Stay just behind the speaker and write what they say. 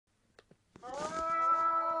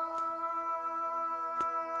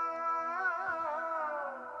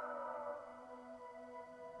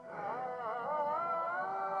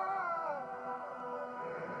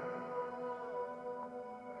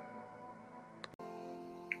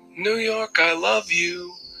New York, I love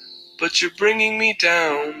you, but you're bringing me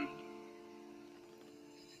down.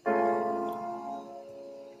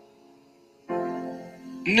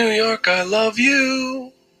 New York, I love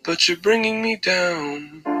you, but you're bringing me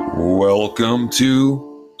down. Welcome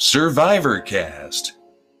to Survivor Cast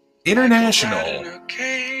International. Like a rat in a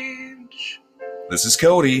cage, This is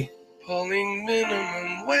Cody. pulling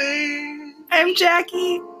minimum wage. I'm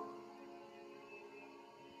Jackie.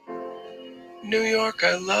 New York,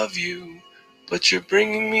 I love you, but you're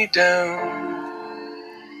bringing me down.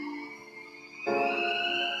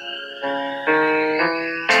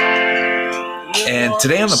 And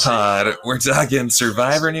today on the pod, we're talking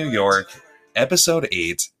Survivor New York, Episode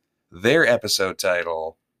 8, their episode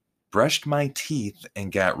title, Brushed My Teeth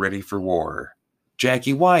and Got Ready for War.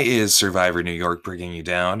 Jackie, why is Survivor New York bringing you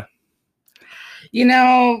down? You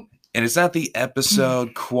know... And it's not the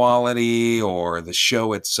episode quality or the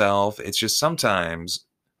show itself. It's just sometimes...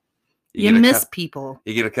 You miss people.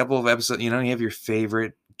 You get a couple of episodes, you have your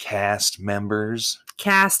favorite cast members.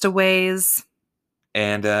 Castaways.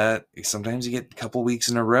 And sometimes you get a couple weeks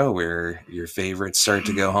in a row where your favorites start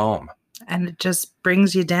to go home. And it just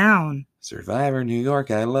brings you down. Survivor New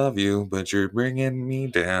York, I love you, but you're bringing me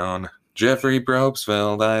down. Jeffrey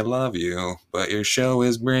Probstfeld, I love you, but your show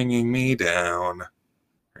is bringing me down.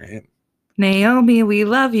 Right? Naomi, we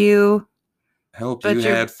love you. Hope you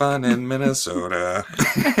had fun in Minnesota.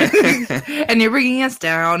 And you're bringing us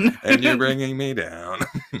down. And you're bringing me down.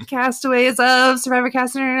 Castaways of Survivor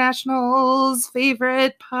Cast International's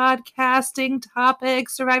favorite podcasting topic,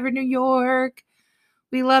 Survivor New York.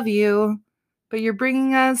 We love you, but you're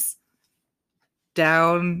bringing us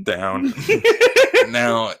down. Down.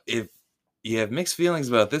 Now, if you have mixed feelings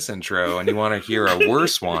about this intro and you want to hear a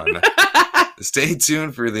worse one, stay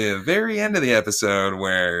tuned for the very end of the episode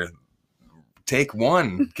where Take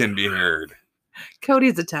One can be heard.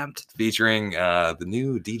 Cody's attempt. Featuring the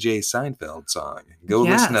new DJ Seinfeld song. Go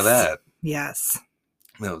listen to that. Yes.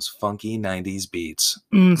 Those funky 90s beats.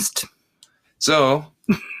 Mst. So,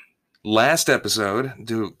 last episode,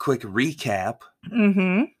 do a quick recap.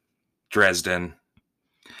 Mm-hmm. Dresden.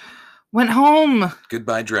 Went home.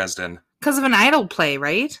 Goodbye, Dresden. Because of an idol play,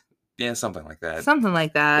 right? Yeah, something like that. Something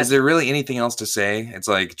like that. Is there really anything else to say? It's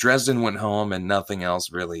like Dresden went home and nothing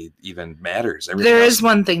else really even matters. There is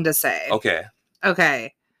one thing to say.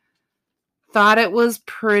 Okay. Thought it was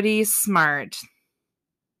pretty smart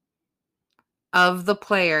of the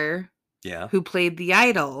player who played the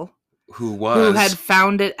idol. Who had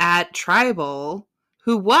found it at Tribal.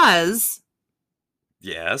 Who was.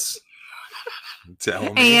 Yes.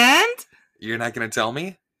 Tell me. And? You're not going to tell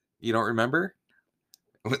me? You don't remember?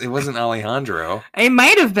 It wasn't Alejandro. It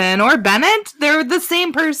might have been. Or Bennett. They're the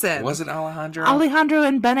same person. Was it Alejandro? Alejandro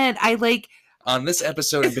and Bennett. On this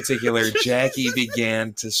episode in particular, Jackie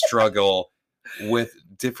began to struggle with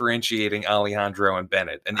differentiating Alejandro and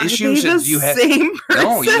Bennett. An issue same person?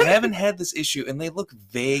 No, you haven't had this issue, and they look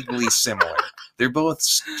vaguely similar. They're both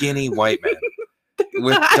skinny white men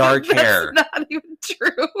with dark hair. That's not even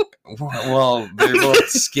true. Well, they're both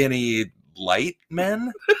skinny light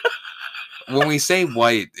men. When we say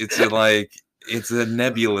white, it's a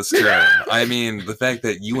nebulous term. I mean, the fact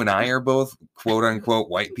that you and I are both quote-unquote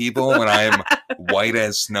white people when I'm white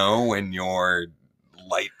as snow and you're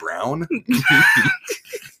light brown,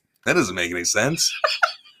 that doesn't make any sense.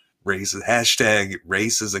 Hashtag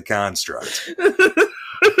race is a construct.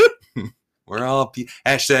 We're all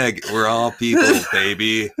people,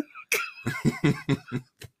 baby.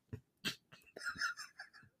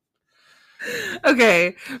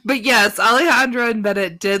 Okay, but yes, Alejandro and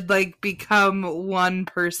Bennett did become one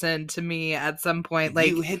person to me at some point.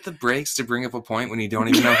 You hit the brakes to bring up a point when you don't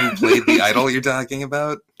even know who played the idol you're talking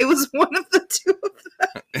about. It was one of the two of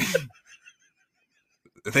them.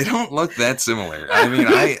 They don't look that similar. I mean,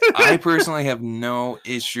 I personally have no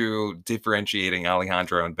issue differentiating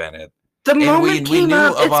Alejandro and Bennett. The moment came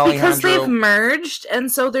up, it's because they've merged,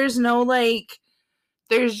 and so there's no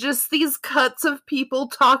there's just these cuts of people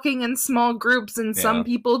talking in small groups, and some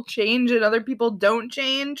people change and other people don't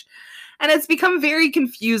change. And it's become very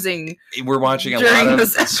confusing. We're watching a lot of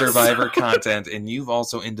Survivor content, and you've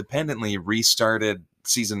also independently restarted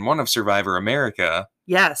season 1 of Survivor America.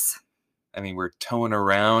 Yes. I mean, we're towing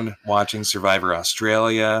around watching Survivor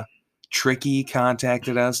Australia. Tricky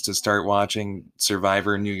contacted us to start watching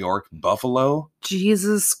Survivor New York Buffalo.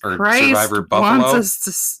 Jesus Christ Survivor Buffalo wants us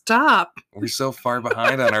to stop. We're so far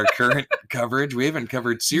behind on our current coverage. We haven't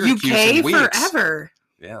covered Syracuse UK in weeks. Forever.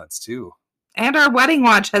 Yeah, that's 2. And our Wedding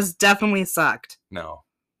Watch has definitely sucked. No,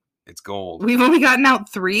 it's gold. We've only gotten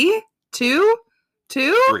out 3? 2?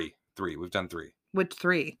 2? 3. We've done 3. Which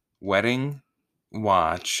 3? Wedding,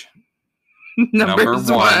 watch number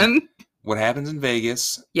one. What Happens in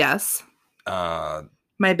Vegas. Yes.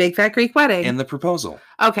 My Big Fat Greek Wedding. And The Proposal.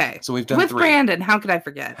 Okay. So we've done with 3. Brandon. How could I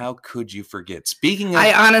forget? How could you forget? Speaking of...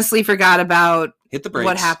 I honestly forgot about Hit the brakes.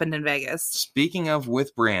 What Happened in Vegas. Speaking of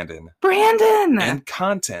with Brandon. And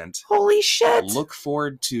content. Holy shit. Look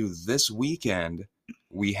forward to this weekend.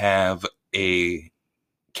 We have a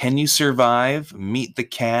Can You Survive? Meet the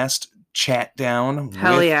Cast chat down with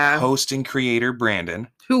host and creator Brandon.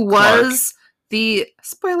 Who was the,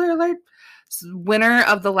 spoiler alert, winner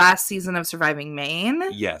of the last season of Surviving Maine.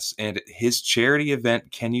 Yes, and his charity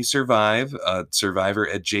event, Can You Survive? A Survivor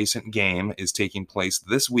adjacent game is taking place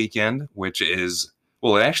this weekend, which is,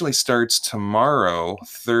 well, it actually starts tomorrow,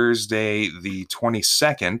 Thursday the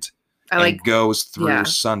 22nd, and goes through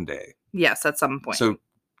Sunday. Yes, at some point. So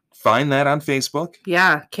find that on Facebook.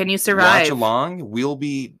 Yeah, Can You Survive? Watch along. We'll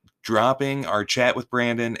be dropping our chat with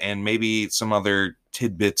Brandon and maybe some other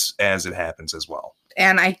tidbits as it happens as well.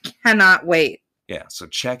 And I cannot wait. Yeah, so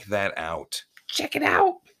check that out. Check it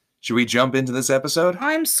out. Should we jump into this episode?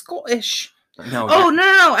 I'm Scottish. No.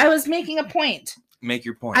 No. I was making a point. Make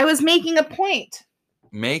your point. I was making a point.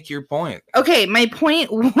 Make your point. Okay, my point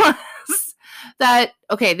was that,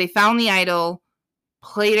 they found the idol,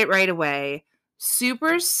 played it right away.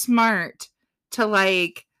 Super smart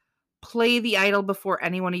to, play the idol before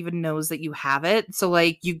anyone even knows that you have it. So,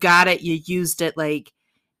 you got it, you used it,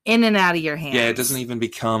 in and out of your hands. Yeah, it doesn't even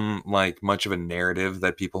become much of a narrative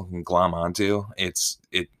that people can glom onto.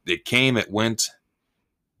 It came, it went.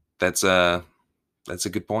 That's a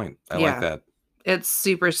good point. I like that. It's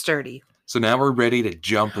super sturdy. So now we're ready to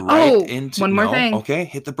jump right into one more thing. Okay,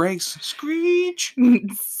 hit the brakes. Screech.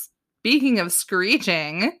 Speaking of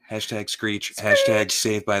screeching. Hashtag Screech. Hashtag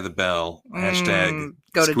Saved by the Bell. Hashtag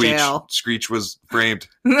go to jail. Screech was framed.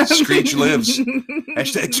 Screech lives.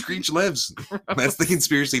 Hashtag Screech lives. That's the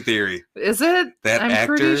conspiracy theory. Is it? I'm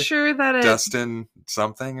actor, pretty sure that Dustin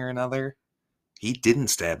something or another, he didn't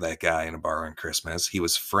stab that guy in a bar on Christmas. He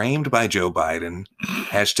was framed by Joe Biden.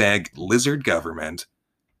 Hashtag lizard government.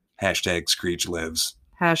 Hashtag Screech lives.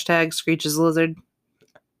 Hashtag Screech is lizard.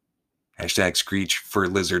 Hashtag Screech for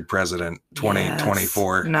lizard president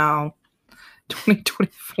 2024. Yes. No.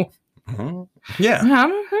 2024. Mm-hmm. Yeah.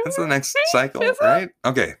 That's the next cycle, right?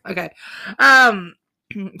 Okay.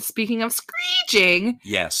 Speaking of screeching.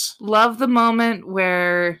 Yes. Love the moment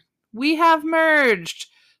where we have merged.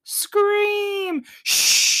 Scream.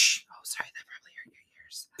 Shh. Oh, sorry. That probably hurt your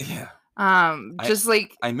ears. Yeah.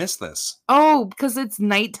 I missed this. Oh, because it's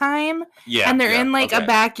nighttime. Yeah. And they're in a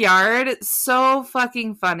backyard. It's so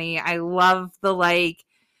fucking funny. I love the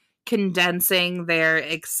condensing their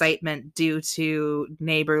excitement due to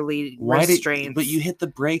neighborly restraints. But you hit the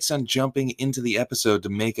brakes on jumping into the episode to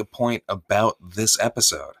make a point about this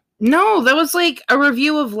episode. No, that was a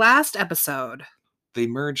review of last episode. They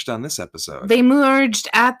merged on this episode. They merged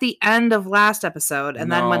at the end of last episode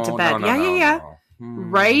and then went to bed. No.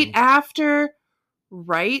 Right after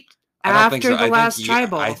the last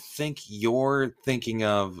tribal. I think you're thinking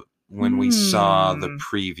of when we saw the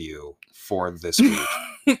preview for this week.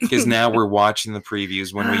 Because now we're watching the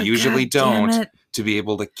previews when we usually don't to be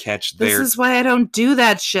able to catch their... This is why I don't do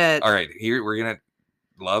that shit. All right, here we're going to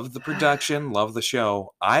love the production, love the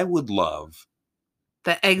show. I would love...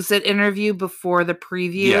 the exit interview before the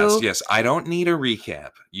preview? Yes. I don't need a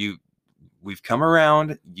recap. We've come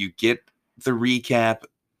around, you get the recap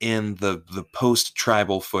in the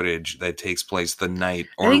post-tribal footage that takes place the night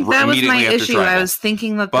or I think that was my issue. Tribal. I was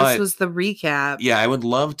thinking that this was the recap. Yeah, I would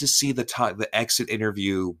love to see the exit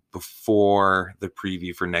interview before the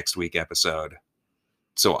preview for next week episode.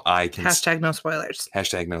 So I can... Hashtag no spoilers.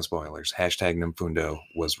 Hashtag no spoilers. Hashtag Nymphundo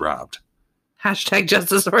was robbed. Hashtag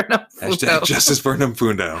justice for Nymphundo. Hashtag justice for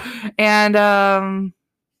Nymphundo. And,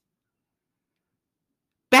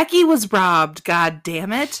 Becky was robbed, god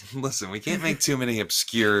damn it. Listen, we can't make too many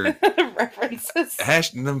obscure references.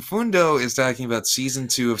 Nymphundo is talking about season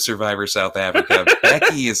 2 of Survivor South Africa.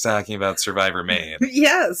 Becky is talking about Survivor Maine.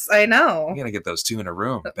 Yes, I know. I'm gonna get those two in a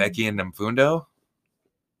room. Becky and Nymphundo?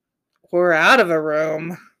 We're out of a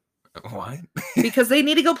room. What? Because they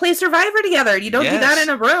need to go play Survivor together. You don't do that in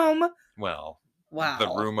a room. Well, wow. The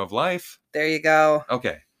room of life. There you go.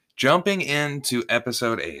 Okay. Jumping into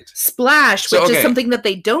episode 8. Splash, which is something that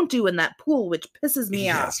they don't do in that pool, which pisses me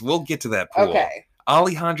off. Yes, we'll get to that pool. Okay.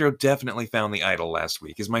 Alejandro definitely found the idol last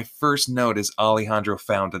week. My first note is Alejandro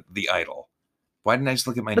found the idol. Why didn't I just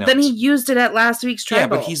look at my notes? But then he used it at last week's tribal. Yeah,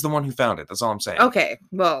 but he's the one who found it. That's all I'm saying. Okay,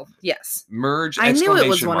 well, yes. Merge, I knew it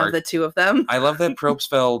was one of the two of them. I love that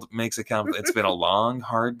Probstfeld makes a comment. It's been a long,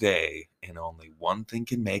 hard day, and only one thing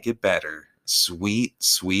can make it better. Sweet,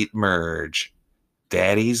 sweet merge.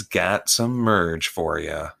 Daddy's got some merge for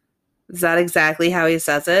you. Is that exactly how he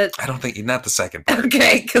says it? I don't think, not the second part.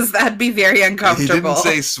 Okay, because that'd be very uncomfortable. He didn't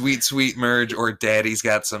say sweet, sweet merge or Daddy's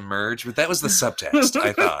got some merge, but that was the subtext,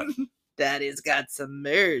 I thought. Daddy's got some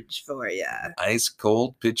merge for you. Ice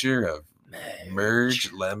cold pitcher of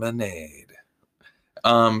merge lemonade.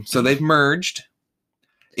 So they've merged.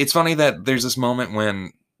 It's funny that there's this moment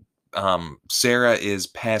when Sarah is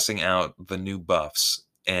passing out the new buffs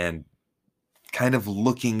and kind of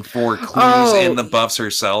looking for clues in the buffs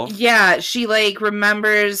herself. Yeah, she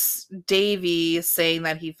remembers Davy saying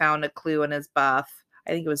that he found a clue in his buff.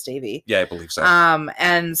 I think it was Davy. Yeah, I believe so.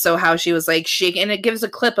 And so how she was shaking, and it gives a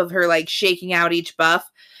clip of her shaking out each buff,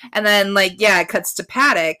 and then it cuts to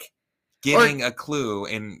Paddock getting a clue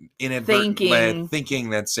and inadvertently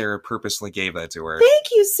thinking that Sarah purposely gave that to her. Thank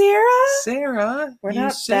you, Sarah. Sarah, we're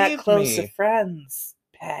not that close of friends,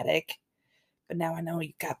 Paddock. But now I know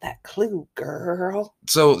you got that clue, girl.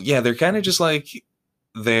 So, yeah, they're kind of just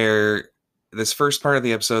this first part of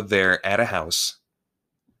the episode, they're at a house.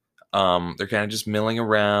 They're kind of just milling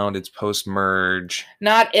around. It's post-merge.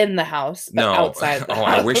 Not in the house, but outside the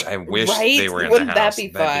house. I wish right? they were in Wouldn't the house. That be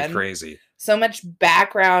fun? That'd be crazy. So much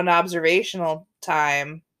background observational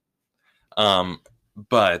time.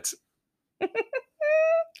 But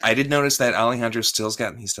I did notice that Alejandro still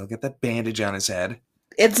got that bandage on his head.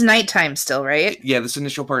 It's nighttime still, right? Yeah, this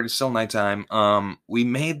initial part is still nighttime.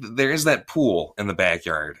 There is that pool in the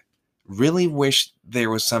backyard. Really wish there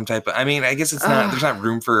was some type of, I guess it's not, there's not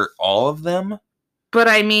room for all of them. But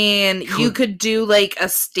you could do a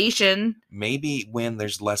station. Maybe when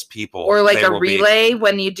there's less people. Or a relay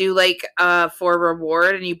when you do for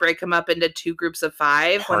reward and you break them up into 2 groups of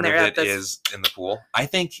 5. Part when they're of it is in the pool. I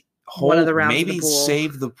think one of the rounds maybe of the pool.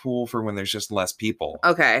 Save the pool for when there's just less people.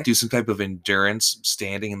 Okay. Do some type of endurance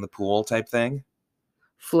standing in the pool type thing.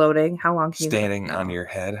 Floating. How long can you standing on your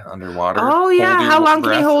head underwater? Oh yeah, how long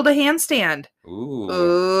can you hold a handstand?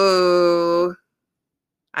 Ooh.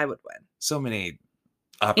 I would win. So many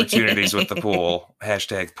opportunities with the pool.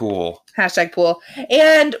 #pool. #pool.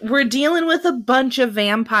 And we're dealing with a bunch of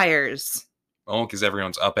vampires. Oh, because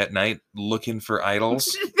everyone's up at night looking for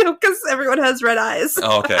idols? Because everyone has red eyes.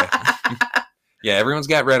 Oh, okay. Yeah, everyone's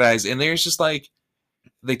got red eyes. And there's just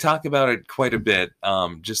they talk about it quite a bit.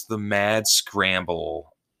 Just the mad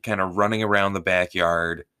scramble, kind of running around the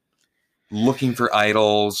backyard, looking for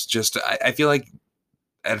idols. Just, I feel like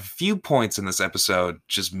at a few points in this episode,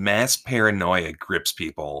 just mass paranoia grips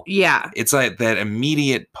people. Yeah. It's like that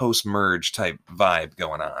immediate post-merge type vibe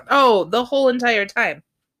going on. Oh, the whole entire time.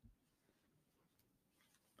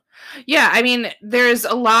 Yeah, there's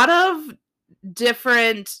a lot of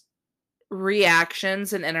different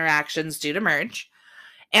reactions and interactions due to merge.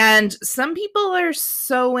 And some people are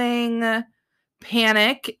sowing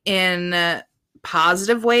panic in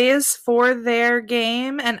positive ways for their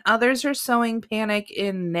game, and others are sowing panic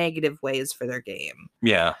in negative ways for their game.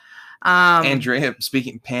 Yeah. Andrea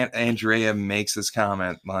makes this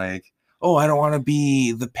comment oh, I don't want to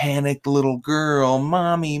be the panicked little girl.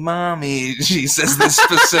 Mommy. She says this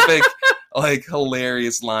specific,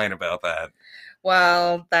 hilarious line about that.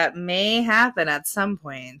 Well, that may happen at some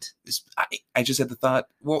point. I just had the thought,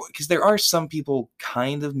 because there are some people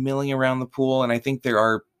kind of milling around the pool, and I think there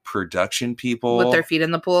are production people. With their feet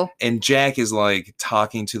in the pool? And Jack is,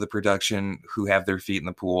 talking to the production who have their feet in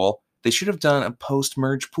the pool. They should have done a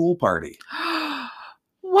post-merge pool party.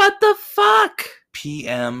 What the fuck?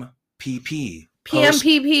 PMPP.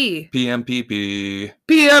 PMPP. PMPP.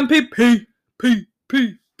 PMPP.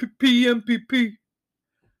 PMPP.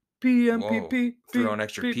 PMPP. Throw an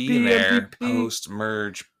extra P in there.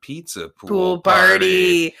 Post-merge pizza pool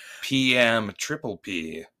party. PM triple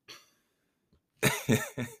P.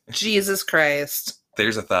 Jesus Christ.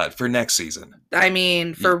 There's a thought for next season.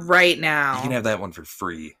 For right now. You can have that one for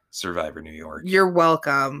free. Survivor New York. You're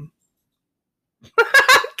welcome.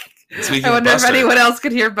 Speaking I wonder of Buster, if anyone else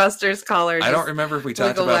could hear Buster's caller. I don't remember if we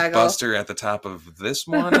talked about Buster at the top of this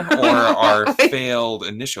one or our failed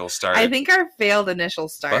initial start. I think our failed initial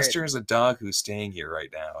start. Buster is a dog who's staying here right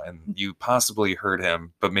now, and you possibly heard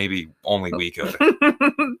him, but maybe only we could.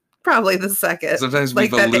 Probably the second. Sometimes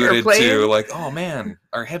we've alluded to, oh man,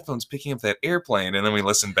 our headphones picking up that airplane, and then we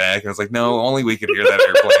listen back, and it's no, only we could hear that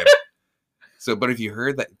airplane. But if you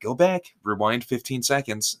heard that, go back, rewind 15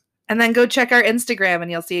 seconds. And then go check our Instagram and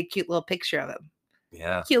you'll see a cute little picture of him.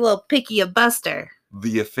 Yeah. Cute little picky of Buster.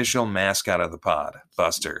 The official mascot of the pod,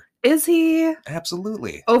 Buster. Is he?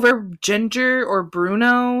 Absolutely. Over Ginger or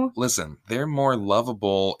Bruno? Listen, they're more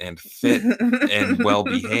lovable and fit and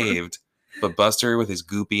well-behaved. But Buster with his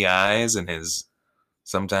goopy eyes and his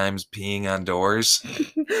sometimes peeing on doors.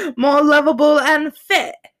 More lovable and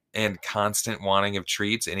fit. And constant wanting of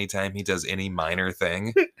treats anytime he does any minor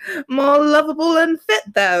thing. More lovable and fit,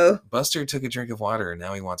 though. Buster took a drink of water, and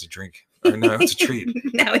now he wants a drink. Or no, it's a treat.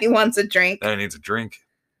 Now he wants a drink. Now he needs a drink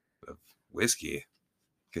of whiskey,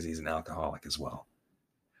 because he's an alcoholic as well.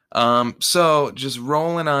 So, just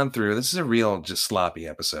rolling on through. This is a real, just sloppy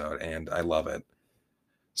episode, and I love it.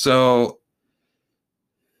 So,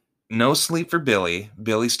 no sleep for Billy.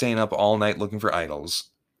 Billy's staying up all night looking for idols.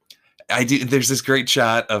 There's this great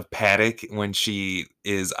shot of Paddock when she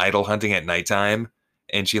is idol hunting at nighttime,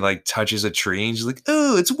 and she like touches a tree, and she's like,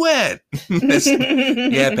 "Oh, it's wet."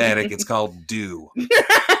 Yeah, Paddock, it's called dew.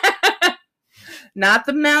 Not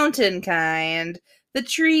the mountain kind, the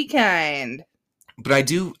tree kind.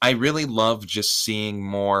 But I really love just seeing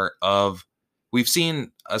more of. We've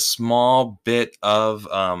seen a small bit of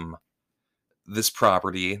this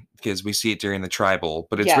property because we see it during the tribal,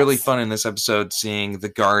 but it's really fun in this episode seeing the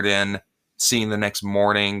garden, seeing the next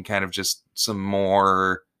morning, kind of just some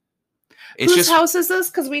more. Whose house is this?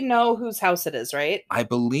 Because we know whose house it is, right? I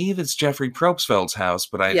believe it's Jeffrey Probstfeld's house,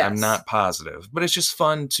 but I'm not positive. But it's just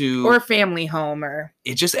fun to... Or family home, or...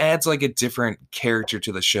 It just adds like a different character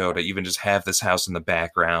to the show to even just have this house in the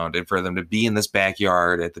background and for them to be in this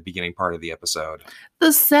backyard at the beginning part of the episode.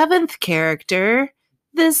 The seventh character,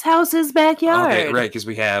 this house's backyard. Okay, right, because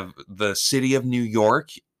we have the city of New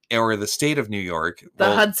York, or the state of New York.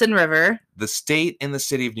 The Hudson River. The state and the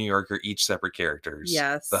city of New York are each separate characters.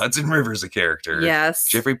 Yes. The Hudson River is a character. Yes.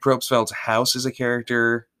 Jeffrey Probstfeld's house is a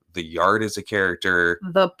character. The yard is a character.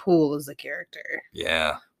 The pool is a character.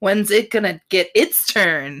 Yeah. When's it gonna get its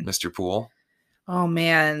turn? Mr. Pool. Oh,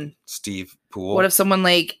 man. Steve Pool. What if someone,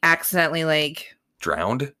 like, accidentally, like...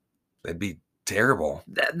 drowned? That'd be terrible.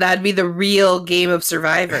 That'd be the real game of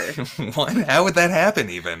Survivor. What? How would that happen,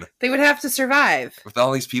 even? They would have to survive. With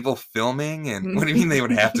all these people filming? And what do you mean they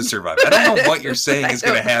would have to survive? I don't know what you're saying is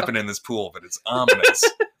going to happen in this pool, but it's ominous.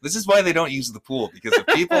 This is why they don't use the pool, because of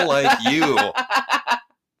people like you.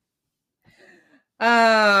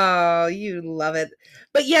 Oh, you love it.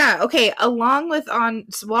 But yeah, okay, along with on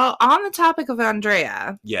the topic of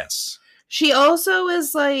Andrea. Yes. She also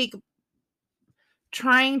is like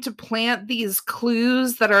trying to plant these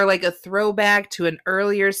clues that are like a throwback to an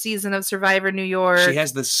earlier season of Survivor New York. She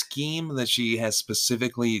has the scheme that she has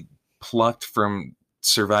specifically plucked from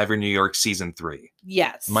Survivor New York season 3.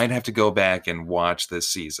 Yes. Might have to go back and watch this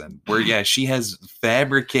season. Where, yeah, she has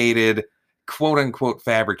fabricated, quote unquote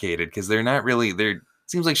fabricated, because they're not really, it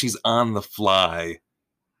seems like she's on the fly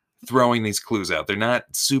throwing these clues out. They're not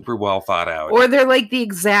super well thought out. Or they're like the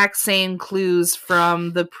exact same clues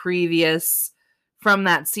from the previous... from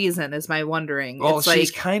that season, is my wondering. Well, it's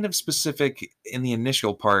she's like, kind of specific in the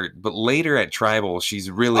initial part, but later at Tribal,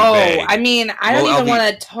 she's really vague. I mean, I don't even want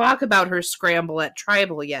to talk about her scramble at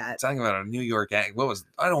Tribal yet. Talking about a New York act.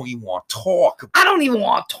 I don't even want to talk about. I don't even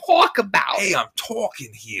want to talk about. Hey, I'm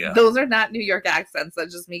talking here. Those are not New York accents.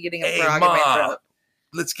 That's just me getting a frog in my throat.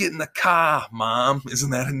 Let's get in the car, Mom.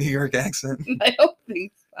 Isn't that a New York accent? I don't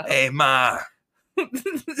think so. Hey, Ma.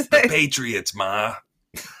 The Patriots, Ma.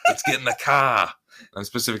 Let's get in the car. I'm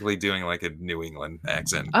specifically doing like a New England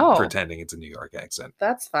accent, pretending it's a New York accent.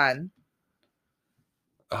 That's fun.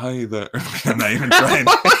 Hi there. I'm not even trying.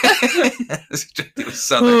 I was trying to do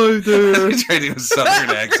a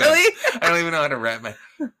southern accent. Really? I don't even know how to rap my...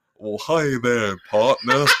 Well, hi there,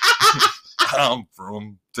 partner. I'm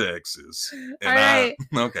from Texas. And all right.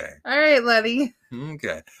 Okay. All right, Lenny.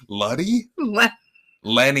 Okay. Luddy?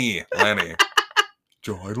 Lenny.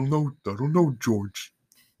 Joe, I don't know, George.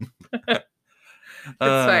 It's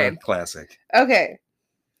fine. Classic. Okay.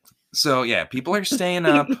 So, yeah, people are staying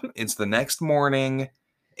up. It's the next morning.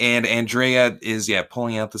 And Andrea is,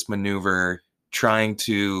 pulling out this maneuver, trying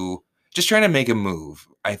to make a move,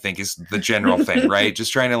 I think is the general thing, right?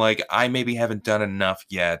 Just trying to, I maybe haven't done enough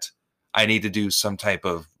yet. I need to do some type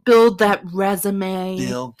of... Build that resume.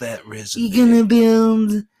 You're gonna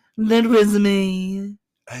build that resume.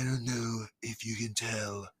 I don't know if you can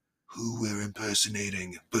tell who we're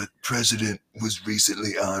impersonating, but President was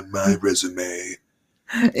recently on my resume.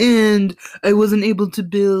 And I wasn't able to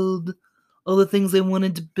build all the things I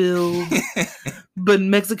wanted to build. But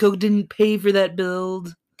Mexico didn't pay for that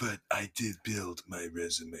build. But I did build my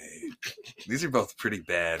resume. These are both pretty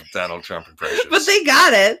bad Donald Trump impressions. But they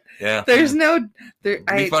got it. Yeah. There's no... It'd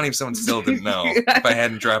be funny if someone still didn't know, if I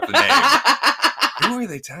hadn't dropped the name. Who are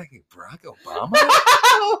they talking? Barack Obama?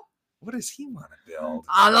 What does he want to build?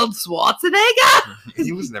 Arnold Schwarzenegger?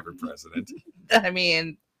 He was never president. I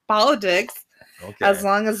mean, politics. Okay. As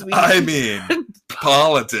long as we... I mean,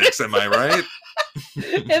 politics, am I right?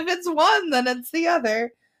 If it's one, then it's the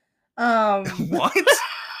other. What?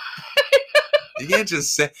 You can't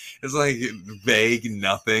just say it's like vague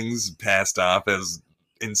nothings passed off as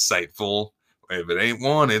insightful. If it ain't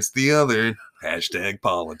one, it's the other. Hashtag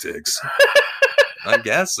politics. I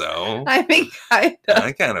guess so. I think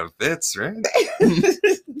that kind of fits, right?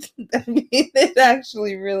 I mean, it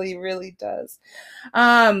actually really, really does.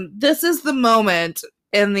 This is the moment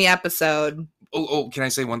in the episode. Oh, can I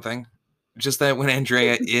say one thing? Just that when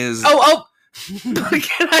Andrea is... Can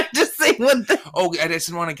I just say one thing? Oh, I just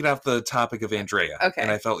didn't want to get off the topic of Andrea. Okay.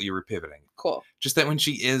 And I felt you were pivoting. Cool. Just that when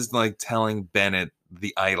she is like telling Bennett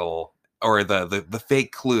the idol or the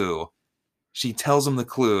fake clue, she tells him the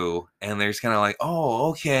clue, and they're just kind of like, oh,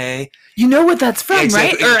 okay. You know what that's from,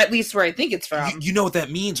 exactly. Right? Or at least where I think it's from. You know what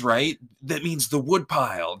that means, right? That means the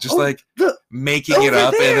woodpile. Just making it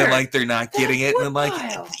up, there. and then like they're not getting it, and then like,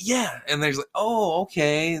 yeah. And there's like, oh,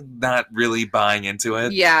 okay. Not really buying into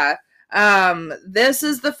it. Yeah. This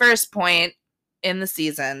is the first point in the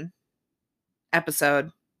season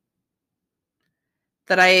episode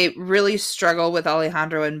that I really struggle with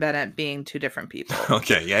Alejandro and Bennett being two different people.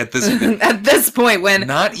 Okay, yeah. At this at this point,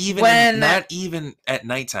 not even at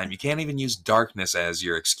nighttime, you can't even use darkness as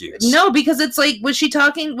your excuse. No, because it's like, was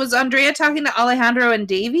Andrea talking to Alejandro and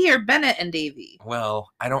Davy or Bennett and Davy? Well,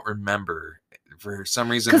 I don't remember. For some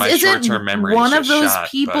reason, my short-term memory one is of those shot,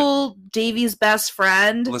 people, Davy's best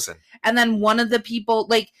friend. Listen. And then one of the people,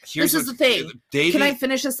 this is the thing. Davy, can I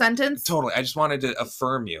finish a sentence? Totally. I just wanted to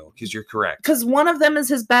affirm you because you're correct. Because one of them is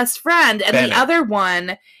his best friend, and Bennett. The other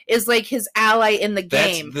one is like his ally in the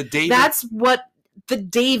game. That's what the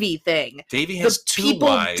Davy thing. Davy has two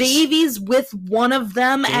wives. Davy's with one of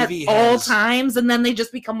them Davy at all times, and then they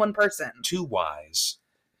just become one person. Two wives.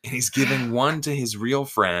 And he's giving one to his real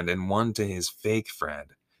friend and one to his fake friend.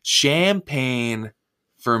 Champagne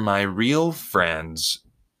for my real friends.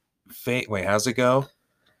 Wait, how's it go?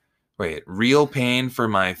 Wait, real pain for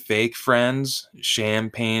my fake friends,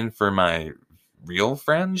 champagne for my real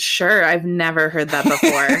friends? Sure, I've never heard that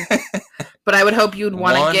before. But I would hope you'd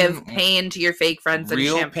want to give pain to your fake friends and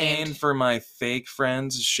real champagne. Real pain for my fake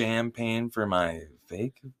friends, champagne for my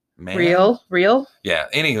fake man. Real? Yeah,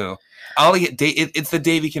 anywho. It's the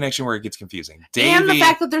Davy connection where it gets confusing. And the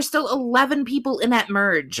fact that there's still 11 people in that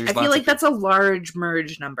merge. I feel like that's a large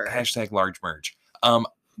merge number. Hashtag large merge.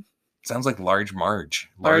 Sounds like large Marge.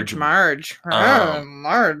 Large Marge. Large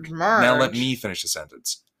Marge. Now let me finish the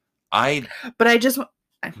sentence. But I just...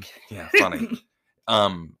 Yeah, funny.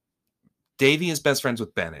 Davy is best friends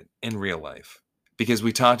with Bennett in real life. Because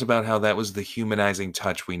we talked about how that was the humanizing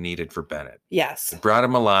touch we needed for Bennett. Yes. It brought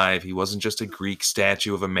him alive. He wasn't just a Greek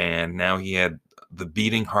statue of a man. Now he had the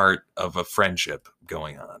beating heart of a friendship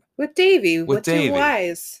going on. With Davy. With two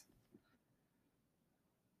Y's.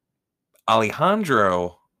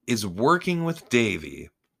 Alejandro is working with Davy,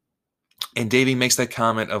 and Davy makes that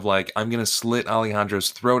comment of like, I'm gonna slit Alejandro's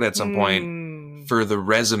throat at some point for the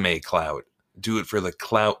resume clout. Do it for the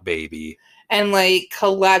clout, baby. And like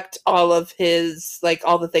collect all of his, like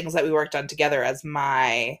all the things that we worked on together as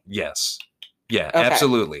my... Yes. Yeah, okay.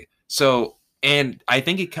 Absolutely. So, and I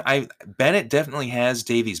think Bennett definitely has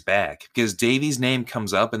Davy's back because Davy's name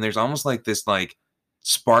comes up and there's almost like this like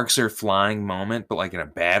sparks are flying moment, but like in a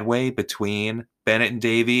bad way between Bennett and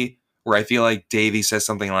Davy, where I feel like Davy says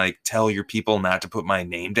something like, tell your people not to put my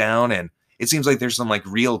name down. And it seems like there's some like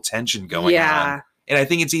real tension going on. And I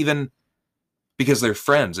think it's even because they're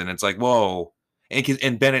friends and it's like, whoa.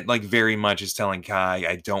 And Bennett like very much is telling Kai,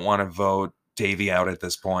 I don't want to vote Davy out at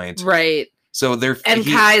this point. Right. So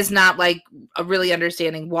Kai's not like really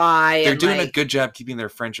understanding why. They're doing a good job keeping their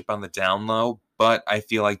friendship on the down low, but I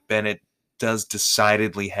feel like Bennett does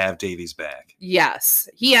decidedly have Davy's back. Yes,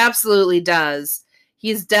 he absolutely does.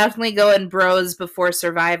 He's definitely going bros before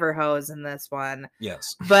Survivor hoes in this one.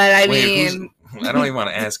 Yes. But I mean... I don't even want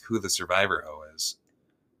to ask who the Survivor hoe is.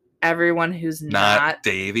 Everyone who's not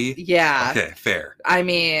Davy? Yeah. Okay, fair. I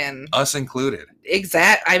mean... Us included.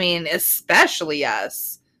 I mean, especially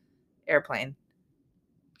us. Airplane.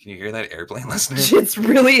 Can you hear that airplane, listener? It's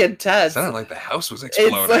really intense. It sounded like the house was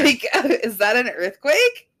exploding. It's like, is that an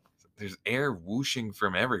earthquake? There's air whooshing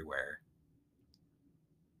from everywhere.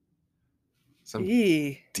 Some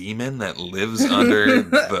demon that lives under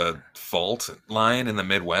the fault line in the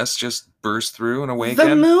Midwest just burst through and awakened.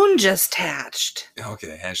 The moon just hatched.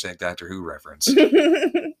 Okay, hashtag Doctor Who reference.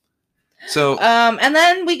 So, and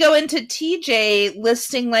then we go into TJ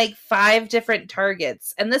listing like 5 different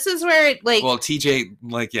targets, and this is where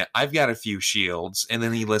TJ I've got a few shields, and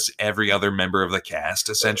then he lists every other member of the cast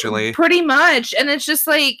essentially, pretty much, and it's just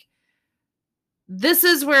like, this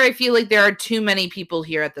is where I feel like there are too many people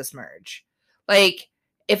here at this merge. Like,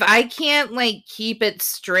 if I can't, like, keep it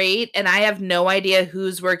straight and I have no idea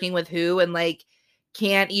who's working with who and, like,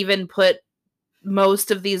 can't even put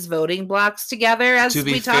most of these voting blocks together, as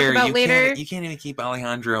we talk about later. You can't even keep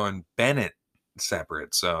Alejandro and Bennett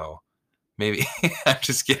separate, so maybe I'm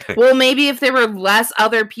just kidding. Well, maybe if there were less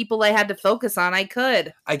other people I had to focus on, I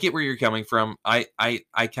could. I get where you're coming from. I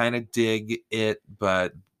kind of dig it,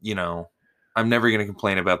 but, you know, I'm never going to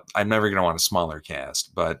complain about, I'm never going to want a smaller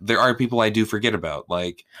cast, but there are people I do forget about.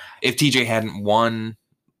 Like, if TJ hadn't won,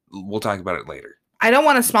 we'll talk about it later. I don't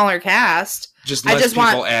want a smaller cast. Just less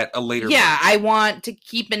people at a later Yeah, point. I want to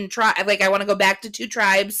keep in I want to go back to 2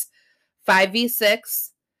 tribes, 5v6,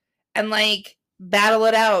 and, like, battle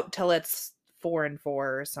it out till it's 4-4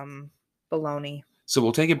 or some baloney. So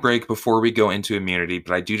we'll take a break before we go into immunity,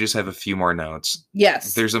 but I do just have a few more notes.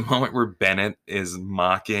 Yes. There's a moment where Bennett is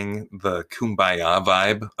mocking the kumbaya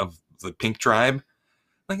vibe of the Pink Tribe.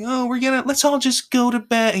 Like, oh, let's all just go to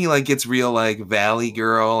bed. And he, like, gets real, like, Valley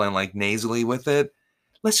Girl and, like, nasally with it.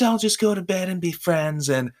 Let's all just go to bed and be friends.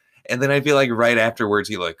 And then I feel like right afterwards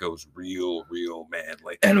he, like, goes real man.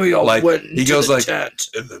 Like, and we all like, went he goes like, tent.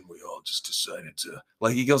 and then we all just decided to,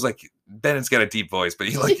 like, he goes like, Bennett's got a deep voice, but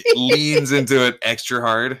he, like, leans into it extra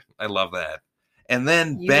hard. I love that. And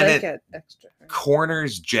then Bennett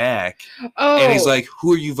corners Jack, and he's like,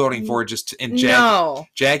 "Who are you voting for?"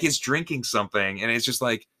 Jack is drinking something, and it's just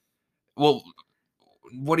like, well,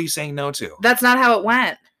 what are you saying no to? That's not how it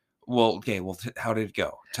went. Well, okay. Well, how did it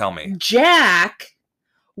go? Tell me. Jack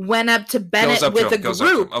went up to Bennett with a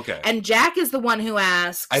group, okay, and Jack is the one who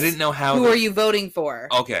asks, I didn't know how. Who are you voting for?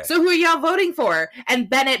 Okay. So who are y'all voting for? And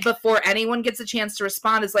Bennett, before anyone gets a chance to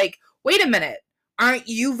respond, is like, wait a minute. Aren't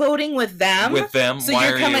you voting with them? With them? So why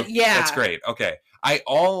you're coming, you? Yeah. That's great. Okay. I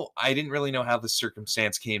didn't really know how the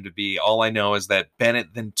circumstance came to be. All I know is that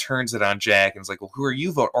Bennett then turns it on Jack and is like, well, who are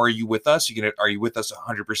you voting? Are you with us? Are you with us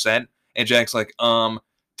 100%? And Jack's like,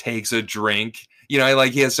 takes a drink. You know,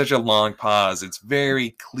 like, he has such a long pause. It's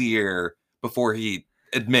very clear before he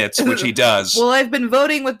admits, which he does. Well, I've been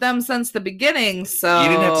voting with them since the beginning, so... You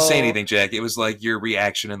didn't have to say anything, Jack. It was like your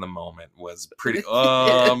reaction in the moment was pretty,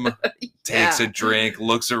 takes a drink,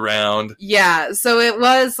 looks around. Yeah, so it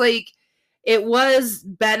was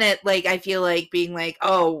Bennett, like, I feel like, being like,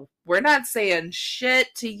 oh, we're not saying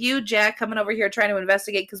shit to you, Jack, coming over here trying to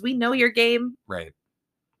investigate, because we know your game. Right.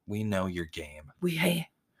 We know your game. We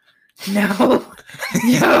know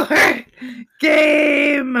your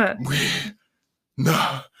game.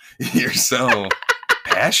 No, you're so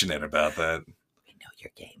passionate about that. We know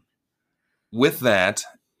your game. With that,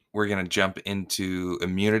 we're going to jump into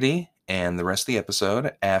immunity and the rest of the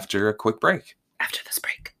episode after a quick break. After this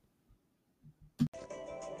break.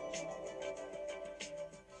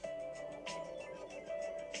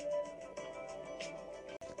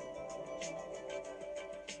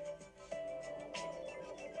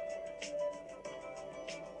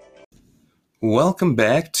 Welcome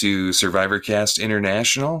back to Survivor Cast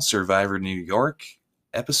International, Survivor New York,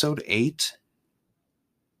 Episode 8.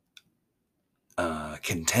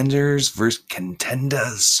 Contenders versus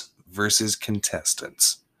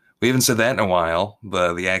contestants. We haven't said that in a while.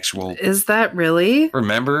 The actual... Is that really?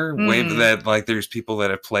 Remember? That, like, there's people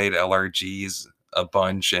that have played LRGs a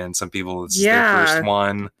bunch, and some people, it's their first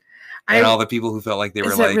one. And all the people who felt like they were,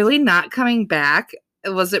 like... Is it really not coming back?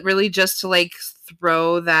 Was it really just to, like,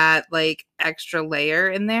 throw that, like, extra layer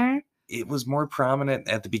in there? It was more prominent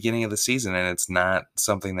at the beginning of the season, and it's not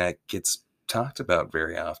something that gets talked about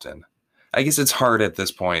very often. I guess it's hard at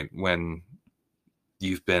this point when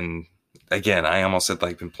you've been, again, I almost said,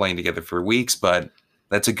 like, been playing together for weeks, but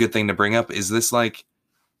that's a good thing to bring up. Is this, like,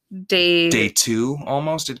 day 2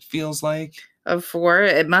 almost, it feels like? Of 4?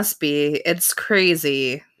 It must be. It's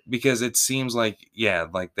crazy. Because it seems like, yeah,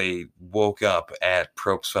 like they woke up at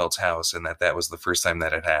Probstfeld's house and that was the first time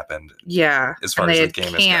that had happened. Yeah. As far as the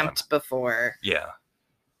game is camped before. Yeah.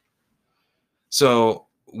 So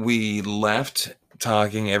we left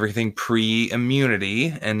talking everything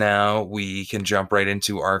pre-immunity, and now we can jump right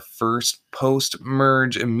into our first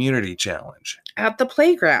post-merge immunity challenge. At the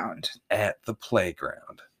playground.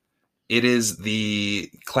 It is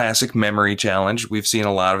the classic memory challenge. We've seen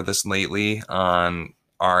a lot of this lately on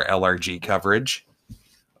our LRG coverage.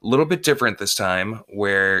 A little bit different this time,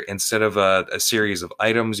 where instead of a series of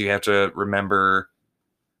items you have to remember,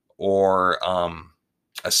 or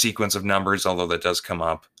a sequence of numbers, although that does come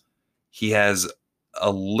up, he has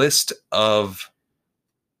a list of,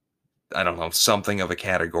 I don't know, something of a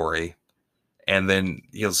category, and then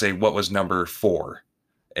he'll say what was number 4,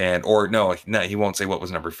 or no, he won't say what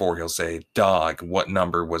was number 4. He'll say dog. What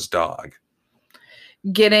number was dog?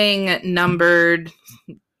 Getting numbered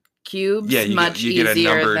cubes, Yeah, much you get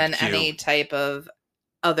easier than cube. Any type of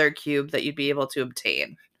other cube that you'd be able to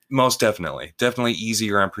obtain. Most definitely. Definitely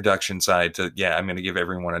easier on production side to, I'm going to give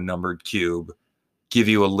everyone a numbered cube, give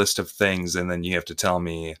you a list of things, and then you have to tell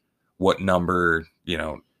me what number,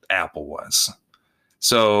 apple was.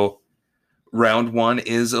 So round 1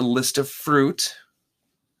 is a list of fruit.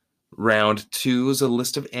 Round 2 is a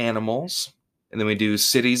list of animals. And then we do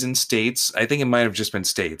cities and states. I think it might have just been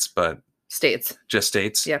states, but... States. Just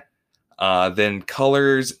states? Yeah. Then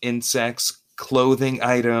colors, insects, clothing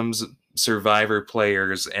items, survivor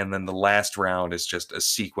players, and then the last round is just a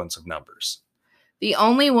sequence of numbers. The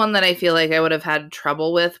only one that I feel like I would have had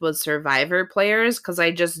trouble with was survivor players, because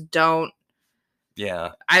I just don't...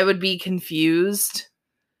 Yeah. I would be confused.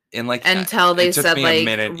 And until they said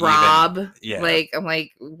Rob. Yeah. I'm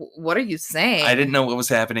like, what are you saying? I didn't know what was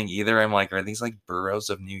happening either. I'm like, are these like boroughs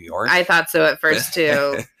of New York? I thought so at first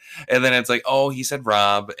too. And then it's like, oh, he said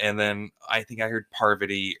Rob, and then I think I heard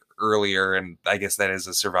Parvati earlier, and I guess that is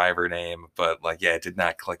a survivor name, but it did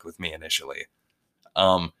not click with me initially.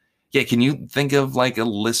 Can you think of like a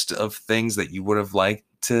list of things that you would have liked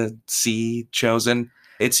to see chosen?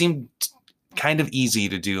 It seemed kind of easy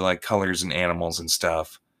to do like colors and animals and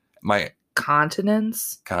stuff. My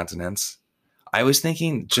continents. I was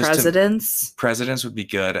thinking just presidents would be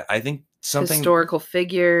good. I think something historical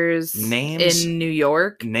figures, names in New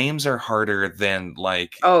York. Names are harder than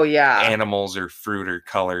animals or fruit or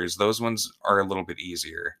colors. Those ones are a little bit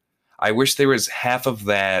easier. I wish there was half of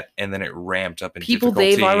that, and then it ramped up in people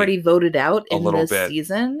difficulty they've already voted out in this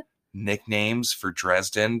season. Nicknames for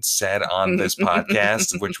Dresden said on this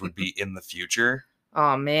podcast, which would be in the future.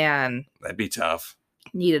 Oh man, that'd be tough.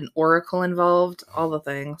 Need an oracle involved, all the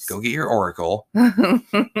things. Go get your oracle.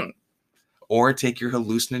 Or take your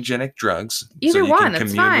hallucinogenic drugs. Either so you one, can it's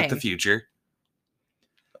commune fine. With the future.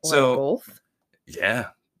 Or both. Yeah.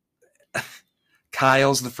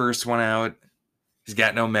 Kyle's the first one out. He's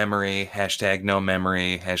got no memory. # no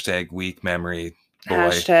memory. # weak memory.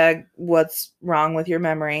 Boy. # what's wrong with your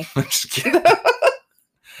memory. #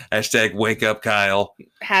 wake up Kyle.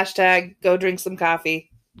 # go drink some coffee.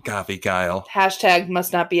 Coffee Kyle. #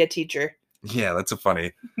 must not be a teacher. Yeah, that's a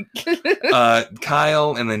funny.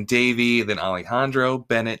 Kyle, and then Davey, then Alejandro,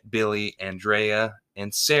 Bennett, Billy, Andrea,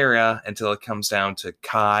 and Sarah, until it comes down to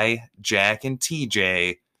Kai, Jack, and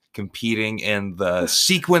TJ competing in the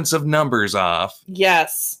sequence of numbers off.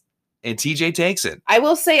 Yes. And TJ takes it. I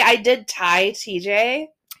will say I did tie TJ.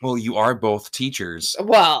 Well, you are both teachers.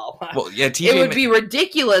 Well, yeah, TJ. It would be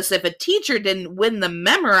ridiculous if a teacher didn't win the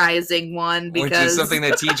memorizing one, because... Which is something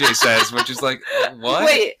that TJ says, which is like, what?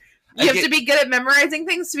 Wait, you have to be good at memorizing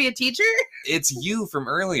things to be a teacher? It's you from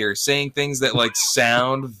earlier saying things that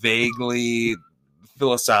sound vaguely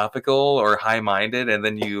philosophical or high-minded, and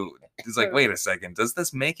then it's like, wait a second, does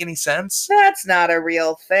this make any sense? That's not a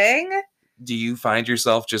real thing. Do you find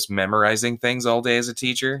yourself just memorizing things all day as a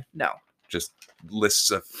teacher? No. Just lists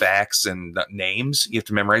of facts and names? You have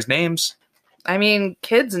to memorize names? I mean,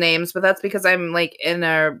 kids' names, but that's because I'm in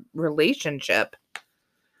a relationship.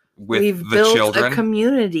 We've built children? A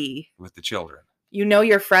community. With the children. You know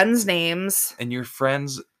your friends' names. And you're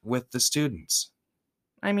friends with the students.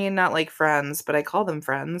 I mean, not like friends, but I call them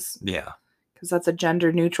friends. Yeah. Because that's a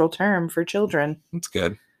gender-neutral term for children. That's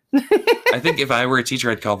good. I think if I were a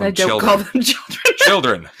teacher, I'd call them children. I don't call them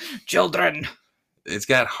children. Children. It's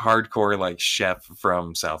got hardcore, Chef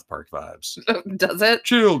from South Park vibes. Does it?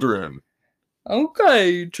 Children.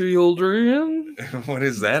 Okay, children. What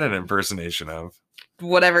is that an impersonation of?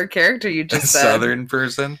 Whatever character you just said. Southern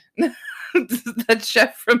person? That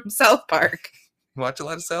Chef from South Park. Watch a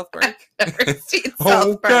lot of South Park? I've never seen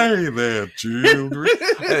South Park. Okay then, children.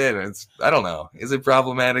 I don't know. Is it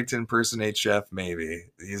problematic to impersonate Chef? Maybe.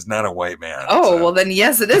 He's not a white man. Oh, well then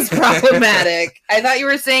yes, it is problematic. I thought you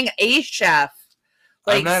were saying a chef.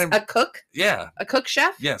 A cook? Yeah. A cook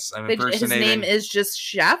chef? Yes, I'm impersonating. His name is just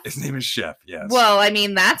Chef? His name is Chef, yes. Well, I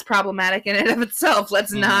mean, that's problematic in and of itself.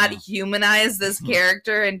 Let's not humanize this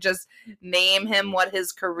character and just name him what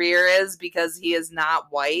his career is because he is not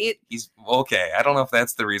white. He's, okay, I don't know if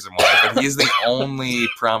that's the reason why, but he's the only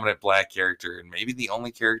prominent black character, and maybe the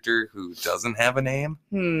only character who doesn't have a name.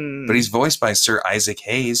 But he's voiced by Sir Isaac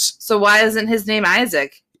Hayes. So why isn't his name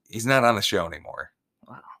Isaac? He's not on the show anymore.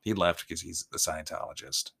 Wow. He left because he's a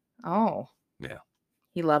Scientologist. Oh. Yeah.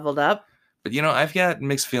 He leveled up? But, I've got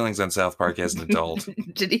mixed feelings on South Park as an adult.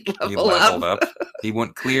 Did he level up? He leveled up. He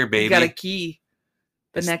went clear, baby. He got a key.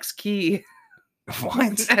 The next key.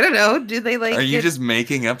 What? I don't know. Do they Are you just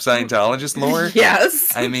making up Scientologist lore?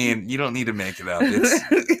 Yes. I mean, you don't need to make it up.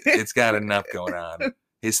 It's got enough going on.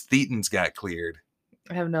 His thetans got cleared.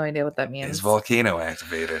 I have no idea what that means. Is volcano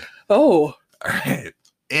activated. Oh. All right.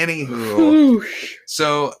 Anywho.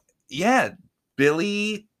 So, yeah,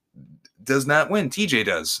 Billy does not win. TJ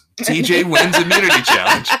does. TJ wins immunity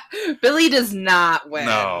challenge. Billy does not win.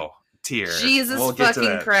 No. Tear. Jesus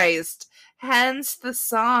fucking Christ. Hence the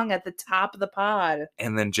song at the top of the pod.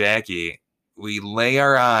 And then Jackie, we lay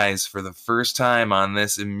our eyes for the first time on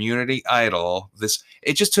this immunity idol.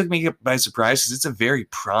 It just took me by surprise because it's a very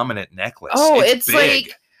prominent necklace. Oh, it's big.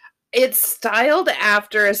 like, it's styled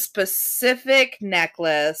after a specific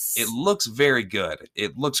necklace. It looks very good.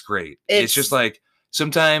 It looks great. It's just like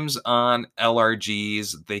sometimes on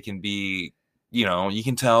LRGs, they can be, you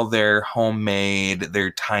can tell they're homemade,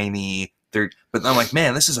 they're tiny. But I'm like,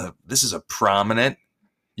 man, this is a prominent.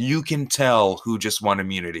 You can tell who just won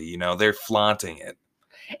immunity. They're flaunting it.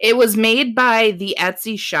 It was made by the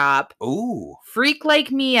Etsy shop. Ooh, Freak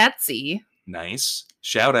Like Me Etsy. Nice.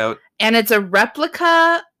 Shout out. And it's a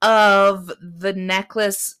replica of the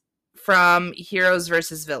necklace from Heroes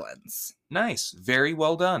vs. Villains. Nice. Very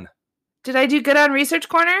well done. Did I do good on Research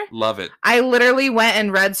Corner? Love it. I literally went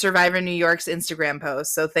and read Survivor New York's Instagram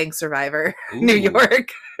post. So thanks, Survivor New York.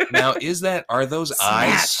 Now, are those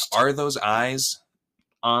eyes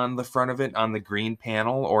on the front of it on the green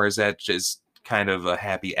panel, or is that just kind of a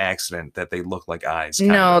happy accident that they look like eyes?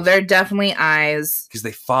 No, they're definitely eyes. Because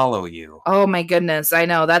they follow you. Oh my goodness, I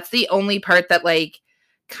know. That's the only part that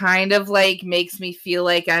kind of makes me feel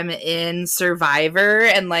like I'm in Survivor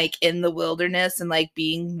and in the wilderness and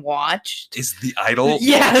being watched. Is the idol?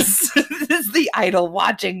 Yes. Is the idol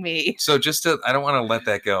watching me. So I don't want to let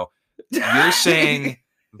that go. You're saying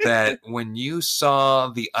that when you saw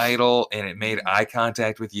the idol and it made eye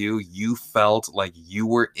contact with you, you felt like you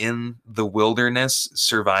were in the wilderness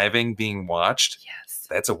surviving, being watched? Yes.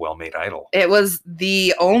 That's a well-made idol. It was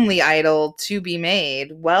the only idol to be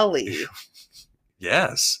made. Welly.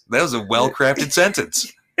 Yes, that was a well-crafted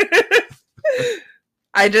sentence.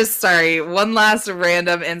 One last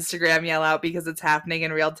random Instagram yell out because it's happening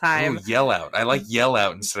in real time. Ooh, yell out. I like yell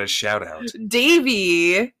out instead of shout out.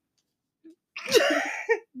 Davey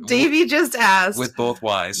just asked. With both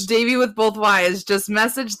Ys. Davey with both Ys just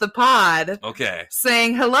messaged the pod. Okay.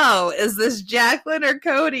 Saying, hello, is this Jacqueline or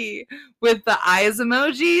Cody? With the eyes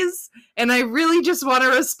emojis. And I really just want to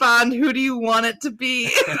respond, who do you want it to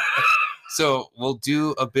be? So we'll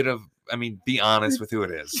do a bit of, be honest with who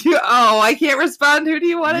it is. Oh, I can't respond. Who do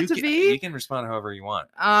you want it to be? You can respond however you want.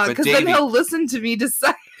 Because then he'll listen to me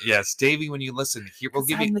decide. Yes, Davey, when you listen, here we'll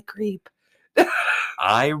give you. the creep.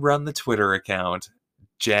 I run the Twitter account.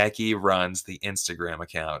 Jackie runs the Instagram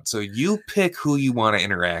account. So you pick who you want to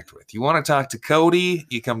interact with. You want to talk to Cody,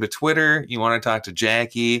 you come to Twitter. You want to talk to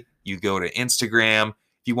Jackie, you go to Instagram.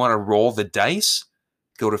 If you want to roll the dice,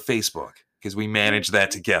 go to Facebook. Because we manage that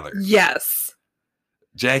together. Yes.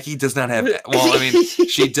 Jackie does not have...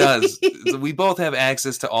 she does. We both have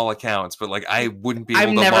access to all accounts, but I wouldn't be able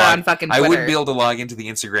I'm never on fucking Twitter. I wouldn't be able to log into the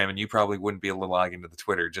Instagram, and you probably wouldn't be able to log into the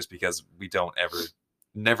Twitter just because we don't ever...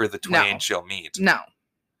 Never the twain shall meet. No.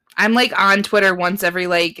 I'm on Twitter once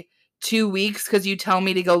every 2 weeks because you tell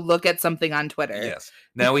me to go look at something on Twitter. Yes.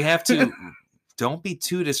 Now we have to... Don't be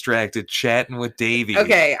too distracted chatting with Davey.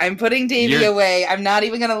 Okay, I'm putting Davey away. I'm not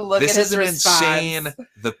even going to look at his response. This is insane.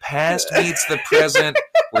 The past meets the present.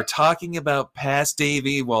 We're talking about past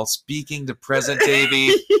Davey while speaking to present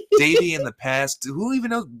Davey. Davey in the past. Who even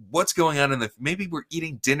knows what's going on maybe we're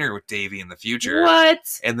eating dinner with Davey in the future.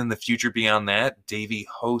 What? And then the future beyond that, Davey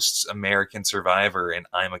hosts American Survivor and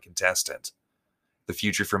I'm a contestant. The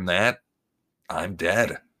future from that, I'm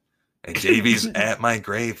dead. And Davey's at my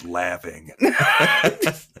grave laughing.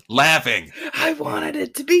 Laughing. I wanted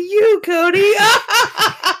it to be you, Cody.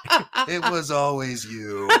 It was always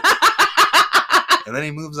you. And then he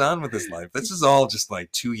moves on with his life. This is all just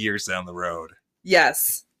 2 years down the road.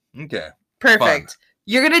 Yes. Okay. Perfect. Fun.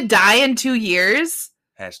 You're going to die in 2 years?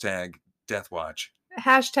 Hashtag Deathwatch.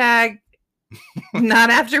 Hashtag not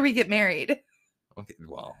after we get married. Okay,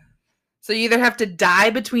 well... So you either have to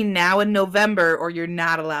die between now and November, or you're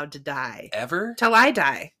not allowed to die. Ever? Till I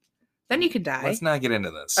die. Then you can die. Let's not get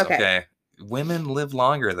into this, okay? Women live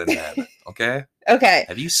longer than that, okay? Okay.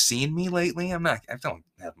 Have you seen me lately? I don't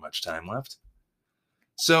have much time left.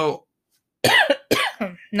 So...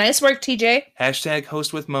 Nice work, TJ. Hashtag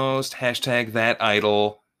host with most. Hashtag that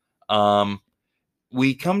idol.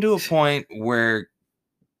 We come to a point where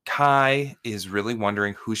Kai is really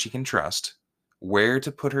wondering who she can trust, where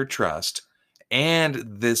to put her trust, and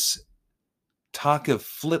this talk of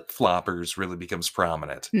flip-floppers really becomes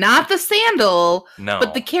prominent. Not the sandal, no,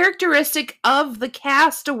 but the characteristic of the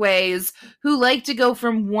castaways who like to go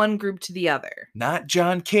from one group to the other. Not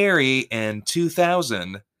John Kerry and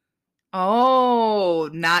 2000. Oh,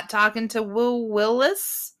 not talking to Will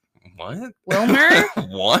Willis? What? Wilmer?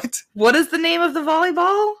 What? What is the name of the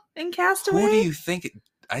volleyball in Castaway? Who do you think?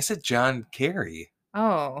 I said John Kerry.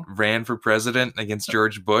 Oh. Ran for president against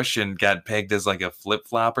George Bush and got pegged as like a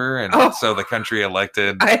flip-flopper, and so the country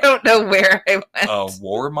elected I don't know where I went. A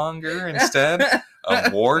warmonger instead? A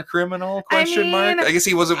war criminal? Mark? I guess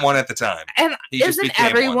he wasn't one at the time. And isn't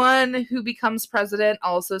everyone who becomes president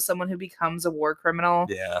also someone who becomes a war criminal?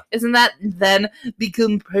 Yeah. Isn't that then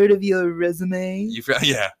become part of your resume?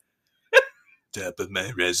 Yeah. Top of my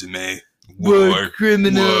resume. War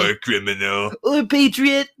criminal. War criminal. Or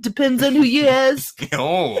patriot. Depends on who you ask.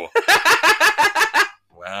 Oh.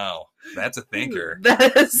 Wow. That's a thinker.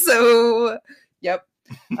 That is so... Yep.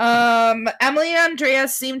 Emily and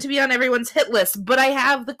Andreas seem to be on everyone's hit list, but I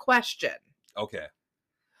have the question. Okay.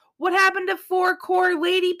 What happened to 4-core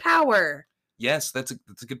lady power? Yes, that's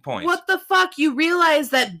a good point. What the fuck? You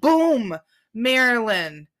realize that, boom,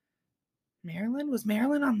 Marilyn. Was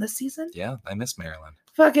Marilyn on this season? Yeah, I miss Marilyn.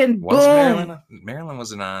 Fucking was boom. Marilyn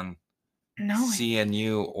wasn't on no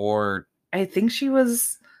CNU or... I think she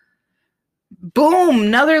was... Boom,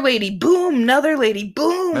 another lady. Boom, another lady.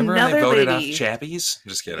 Boom, remember another when they voted lady. off Chappies?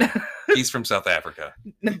 Just kidding. He's from South Africa.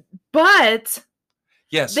 But...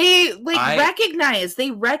 Yes. They recognized,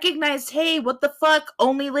 hey, what the fuck?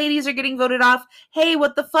 Only ladies are getting voted off. Hey,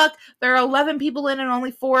 what the fuck? There are 11 people in and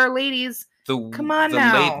only 4 are ladies. Come on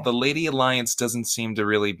now. The Lady Alliance doesn't seem to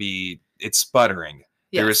really be... It's sputtering.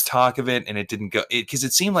 Yes. There was talk of it, and it didn't go... Because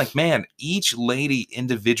it seemed like, man, each lady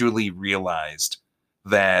individually realized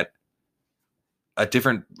that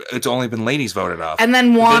it's only been ladies voted off. And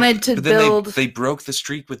then wanted to build... They broke the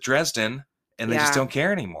streak with Dresden, and they just don't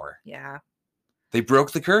care anymore. Yeah. They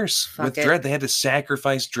broke the curse with Dresden. They had to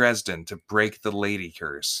sacrifice Dresden to break the lady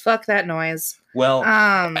curse. Fuck that noise. Well,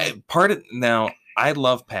 I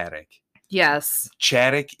love Paddock. Yes.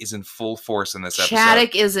 Chaddock is in full force in this episode.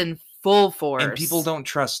 Chaddock is in full force. And people don't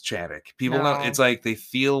trust Chaddock. People don't. It's like they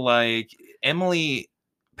feel like Emily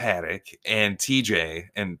Paddock and TJ,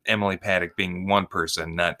 and Emily Paddock being one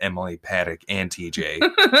person, not Emily Paddock and TJ.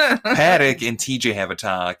 Paddock and TJ have a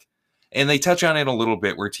talk. And they touch on it a little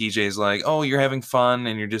bit where TJ's like, oh, you're having fun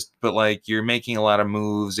and you're making a lot of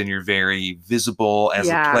moves and you're very visible as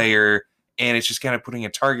a player. And it's just kind of putting a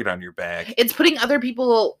target on your back. It's putting other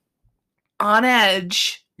people on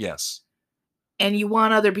edge. Yes. And you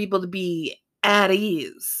want other people to be at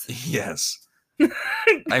ease. Yes.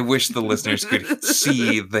 I wish the listeners could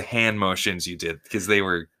see the hand motions you did because they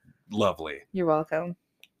were lovely. You're welcome.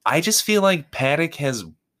 I just feel like Paddock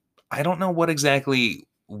I don't know what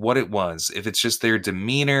it was, if it's just their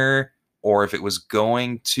demeanor or if it was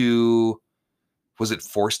going to, was it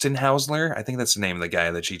Forstenhausler? I think that's the name of the guy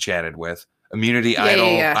that she chatted with. Immunity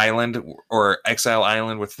Island or Exile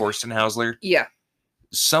Island with Forstenhausler. Yeah.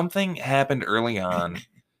 Something happened early on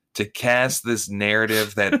to cast this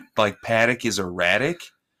narrative that like Paddock is erratic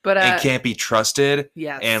but and can't be trusted.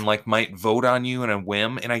 Yes. And like might vote on you in a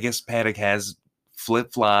whim. And I guess Paddock has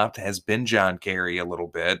flip-flopped, has been John Kerry a little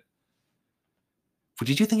bit.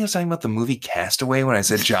 Did you think I was talking about the movie Castaway when I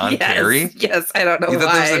said John Kerry? Yes, I don't know why. You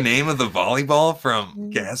thought that was the name of the volleyball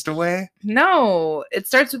from Castaway? No, it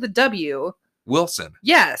starts with a W. Wilson.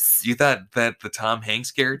 Yes. You thought that the Tom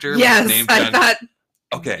Hanks character was named John... I thought...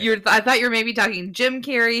 Okay. I thought you were maybe talking Jim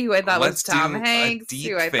Carrey, who I thought was Tom Hanks,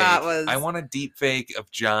 who I thought was... I want a deep fake of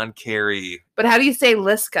John Kerry. But how do you say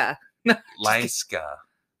Liska? Lyska.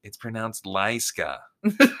 It's pronounced Lyska.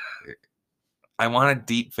 I want a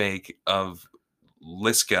deep fake of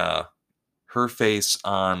Liska, her face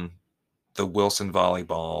on the Wilson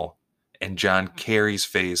volleyball, and John Kerry's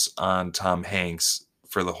face on Tom Hanks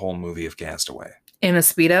for the whole movie of Castaway. In a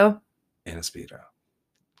Speedo? In a Speedo.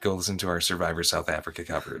 Go listen to our Survivor South Africa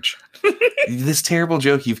coverage. This terrible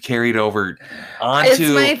joke you've carried over onto... It's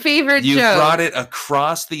my favorite joke. You brought it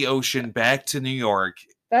across the ocean back to New York.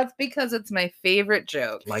 That's because it's my favorite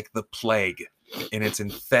joke. Like the plague. And it's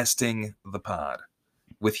infesting the pod.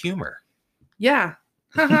 With humor. Yeah.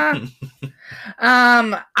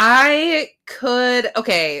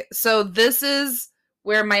 Okay, so this is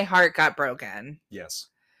where my heart got broken. Yes.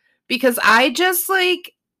 Because I just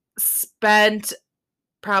spent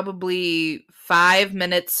probably 5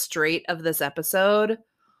 minutes straight of this episode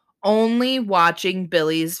only watching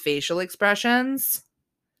Billy's facial expressions.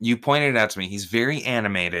 You pointed it out to me. He's very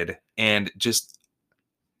animated and just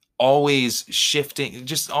always shifting,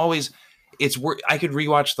 just always... I could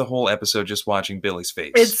rewatch the whole episode just watching Billy's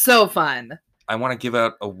face. It's so fun. I want to give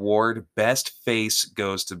out award best face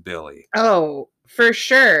goes to Billy. Oh, for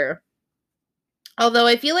sure. Although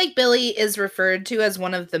I feel like Billy is referred to as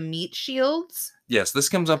one of the meat shields. Yes, this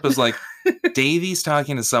comes up as like Davy's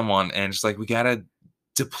talking to someone and just like, we gotta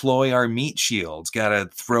deploy our meat shields, gotta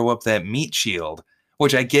throw up that meat shield,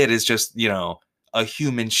 which I get is just, a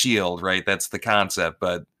human shield, right? That's the concept,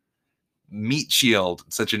 but meat shield,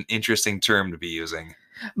 such an interesting term to be using.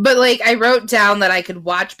 But like, I wrote down that I could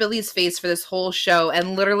watch Billy's face for this whole show,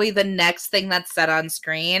 and literally the next thing that's said on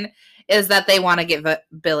screen is that they want to get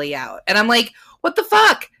Billy out. And I'm like, what the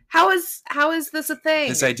fuck? How is this a thing?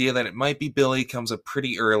 This idea that it might be Billy comes up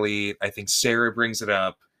pretty early. I think Sarah brings it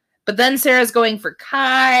up. But then Sarah's going for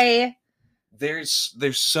Kai. There's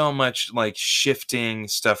so much like shifting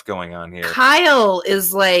stuff going on here. Kyle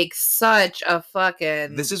is like such a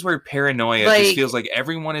fucking... This is where paranoia just feels like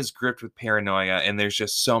everyone is gripped with paranoia and there's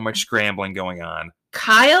just so much scrambling going on.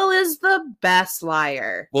 Kyle is the best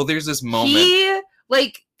liar. Well, there's this moment.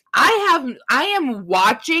 I am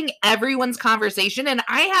watching everyone's conversation and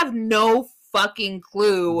I have no fucking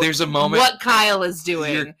clue there's a moment what Kyle is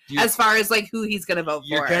doing you're, as far as like who he's gonna vote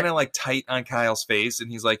you're for. You're kind of like tight on Kyle's face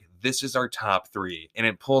and he's like, this is our top 3, and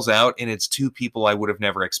it pulls out and it's 2 people I would have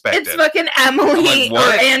never expected. It's fucking Emily or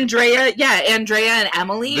Andrea. Yeah, Andrea and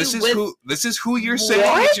Emily. This is who you're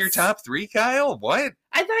saying is your top 3, Kyle? What?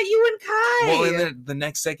 I thought you and Kai. Well, and then the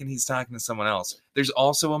next second he's talking to someone else. There's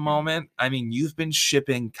also a moment, I mean, you've been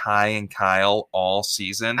shipping Kai and Kyle all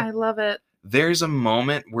season. I love it. There's a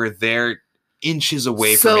moment where they're inches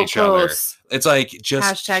away from each other. It's like,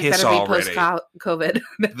 just kiss already. Post-COVID.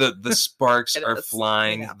 The sparks are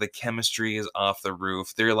flying. Yeah. The chemistry is off the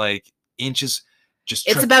roof. They're like inches.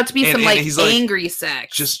 It's about to be some angry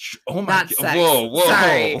sex. Just oh my god! Whoa!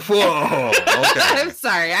 Sorry. Whoa! Okay. I'm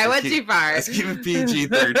sorry. I went too far. Let's keep it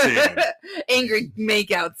PG-13. Angry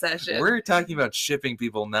makeout session. We're talking about shipping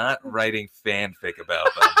people, not writing fanfic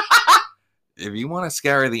about them. If you want to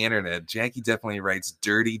scour the internet, Jackie definitely writes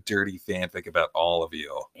dirty, dirty fanfic about all of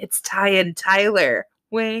you. It's Ty and Tyler.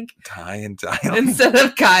 Wink. Ty and Tyler. Instead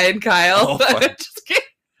of Kai and Kyle. Oh, just kidding.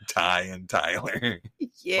 Ty and Tyler.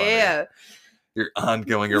 Yeah. Funny. Your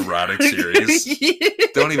ongoing erotic series. Yeah.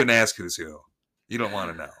 Don't even ask who's who. You don't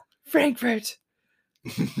want to know. Frankfurt.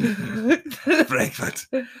 Frankfurt.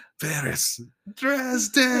 Paris.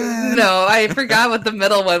 Dresden. No, I forgot what the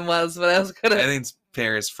middle one was, but I was gonna... I think it's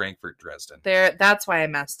Paris, Frankfurt, Dresden. That's why I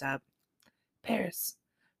messed up. Paris,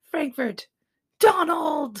 Frankfurt,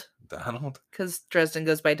 Donald. Donald? Because Dresden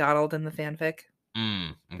goes by Donald in the fanfic.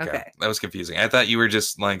 Okay. That was confusing. I thought you were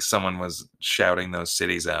just like someone was shouting those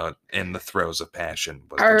cities out in the throes of passion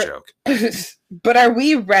was the joke. But are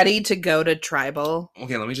we ready to go to tribal?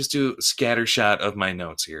 Okay, let me just do a scattershot of my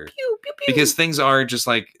notes here. Pew, pew, pew. Because things are just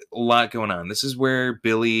like a lot going on. This is where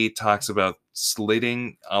Billy talks about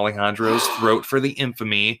slitting Alejandro's throat for the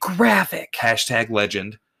infamy. Graphic.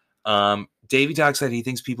 #legend. Davey talks that he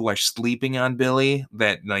thinks people are sleeping on Billy,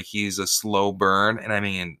 that like he's a slow burn. And I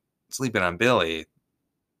mean, sleeping on Billy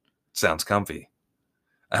sounds comfy.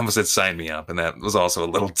 I almost said sign me up, and that was also a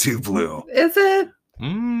little too blue. Is it?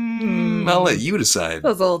 I'll let you decide.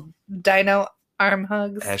 Those little dino arm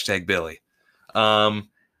hugs. #Billy.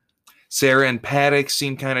 Sarah and Paddock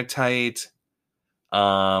seem kind of tight.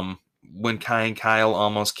 When Kai and Kyle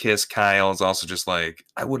almost kiss, Kyle is also just like,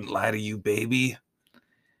 I wouldn't lie to you, baby.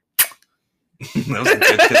 Those are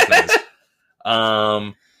good kiss names.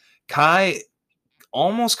 Kai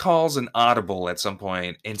almost calls an audible at some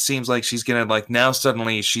point and seems like she's gonna like now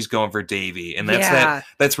suddenly she's going for Davey, and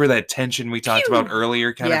that's where that tension we talked about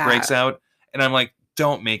earlier kind of breaks out. And I'm like,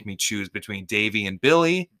 don't make me choose between Davey and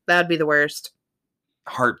Billy. That'd be the worst.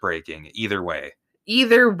 Heartbreaking either way.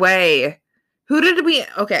 Who did we...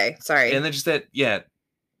 Okay, sorry. And then just that,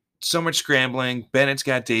 so much scrambling. Bennett's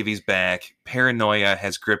got Davey's back. Paranoia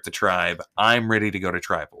has gripped the tribe. I'm ready to go to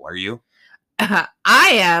tribal. Are you? I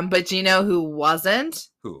am, but you know who wasn't?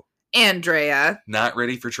 Who? Andrea. Not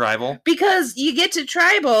ready for tribal? Because you get to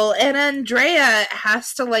tribal and Andrea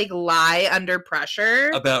has to like lie under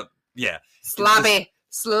pressure.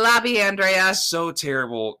 Sloppy Andrea. So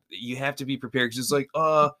terrible. You have to be prepared because it's like,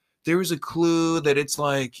 there was a clue that it's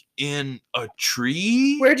like in a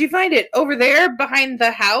tree. Where'd you find it? Over there behind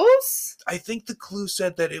the house? I think the clue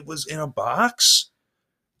said that it was in a box.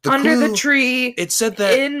 Under the tree. It said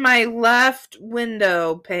that in my left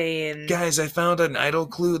window pane. Guys, I found an idle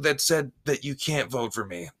clue that said that you can't vote for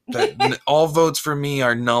me. That all votes for me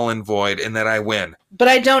are null and void and that I win. But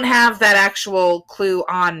I don't have that actual clue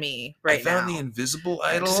on me right now. I found the invisible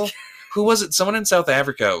idol. Who was it? Someone in South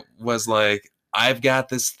Africa was like, I've got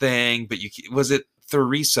this thing, but was it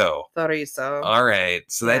Thoriso? Thoriso. All right.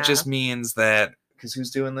 So that just means that, because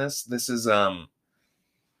who's doing this? This is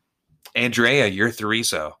Andrea, you're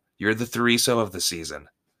Thoriso. You're the Thoriso of the season.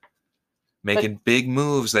 Making big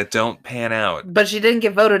moves that don't pan out. But she didn't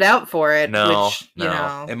get voted out for it. No, which, you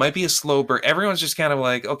know. It might be a slow burn. Everyone's just kind of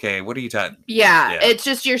like, okay, what are you talking? Yeah, it's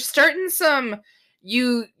just you're starting some...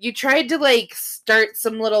 You tried to, like, start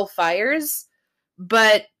some little fires,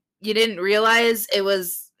 but you didn't realize it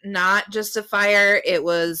was not just a fire. It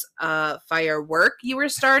was a firework you were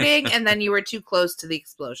starting, and then you were too close to the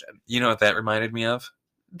explosion. You know what that reminded me of?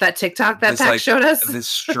 That TikTok that Pac showed us? This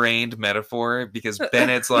strained metaphor, because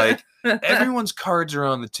Bennett's like, everyone's cards are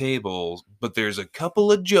on the table, but there's a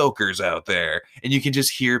couple of jokers out there. And you can just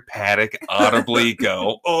hear Paddock audibly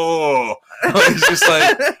go, oh. It's just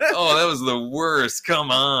like, oh, that was the worst.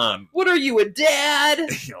 Come on. What are you, a dad?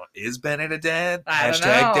 Is Bennett a dad? I don't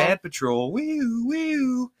know. Dad Patrol. Woo,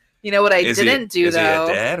 woo. You know what I didn't do, though? Is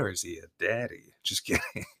he a dad or is he a daddy? Just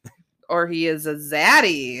kidding. Or he is a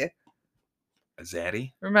zaddy. A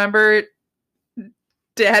zaddy? Remember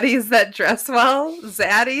daddies that dress well?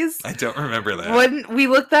 Zaddies? I don't remember that. When we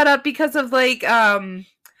looked that up because of like on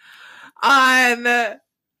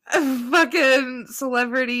fucking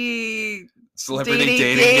celebrity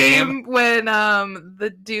dating game when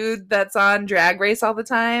the dude that's on Drag Race all the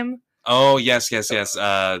time. Oh, yes.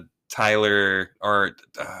 Tyler or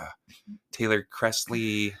Taylor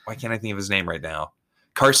Cressley. Why can't I think of his name right now?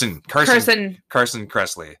 Carson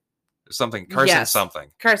Cressley. Something. Carson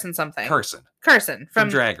from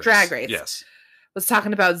Drag Race. Yes. Was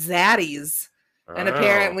talking about zaddies. And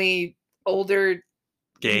apparently older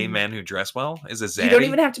gay men who dress well is a zaddy. You don't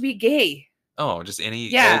even have to be gay. Oh, just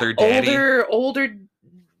any older daddy. Older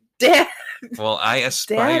dad. Well, I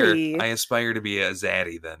aspire to be a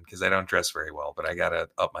zaddy then, because I don't dress very well, but I gotta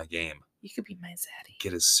up my game. You could be my zaddy.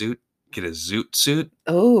 Get a zoot suit.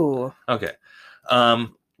 Oh. Okay.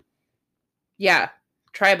 Yeah.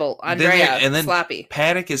 Tribal, Andrea, and then Sloppy.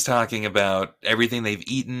 Paddock is talking about everything they've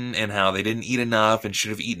eaten and how they didn't eat enough and should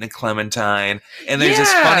have eaten a clementine. And there's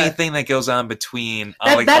this funny thing that goes on between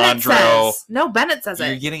Alejandro. Bennett says it.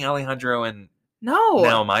 You're getting Alejandro and... No.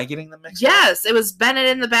 Now am I getting them mixed up? Yes, it was Bennett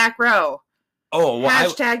in the back row. Oh, well,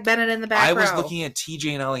 Hashtag Bennett in the back row. I was looking at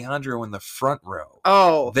TJ and Alejandro in the front row.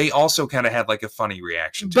 Oh. They also kind of had like a funny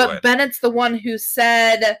reaction to it. But Bennett's the one who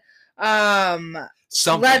said...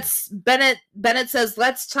 something. Bennett says,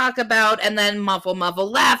 let's talk about, and then muffle,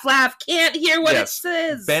 laugh, can't hear what it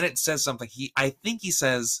says. Bennett says something. I think he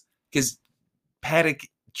says, because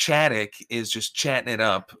Chaddock is just chatting it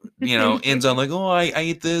up, ends on like, oh, I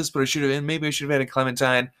ate this, but maybe I should have had a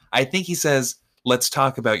clementine. I think he says, let's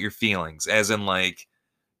talk about your feelings, as in like,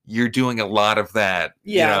 you're doing a lot of that,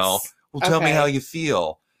 Well, tell me how you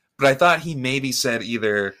feel. But I thought he maybe said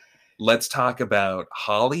either, let's talk about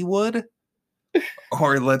Hollywood,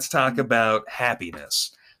 or let's talk about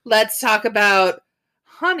happiness. Let's talk about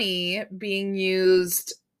honey being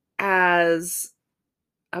used as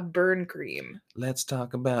a burn cream. Let's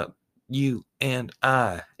talk about you and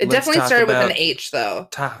I. It definitely started with an H, though.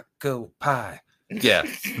 Taco pie. Yeah,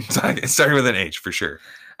 it started with an H for sure.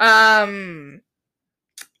 Okay.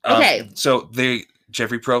 So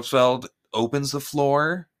Jeffrey Probstfeld opens the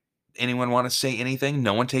floor. Anyone want to say anything?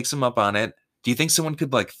 No one takes him up on it. Do you think someone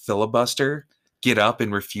could like filibuster? Get up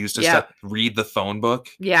and refuse to read the phone book?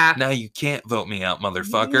 Yeah. Now you can't vote me out,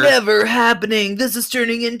 motherfucker. Never happening. This is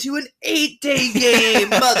turning into an 8-day game,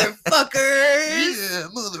 motherfuckers. Yeah,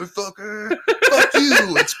 motherfucker. Fuck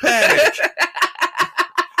you. It's Paddock.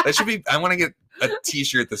 That should be... I want to get a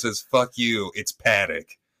t-shirt that says, fuck you, it's Paddock.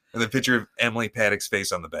 And the picture of Emily Paddock's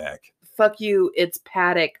face on the back. Fuck you, it's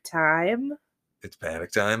Paddock time. It's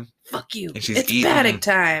Paddock time? Fuck you, and she's it's Paddock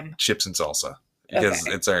time. Chips and salsa. Because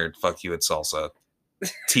it's our fuck you, it's salsa.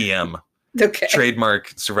 TM. Okay.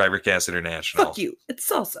 Trademark Survivor Cast International. Fuck you,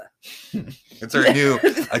 it's salsa. It's our new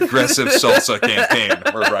aggressive salsa campaign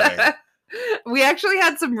we're running. We actually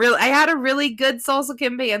had I had a really good salsa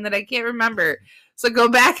campaign that I can't remember. So go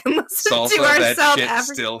back and listen salsa, to our that South shit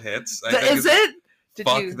African. Still hits. Is it?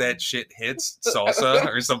 That shit hits salsa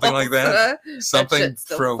or something like that. Something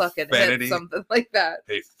profanity. Something like that.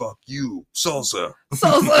 Hey, fuck you, salsa.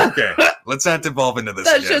 Salsa. Okay, let's not devolve into this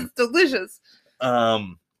that again. Shit's delicious.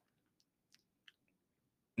 No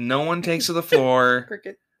one takes to the floor.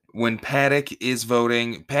 Cricket. When Paddock is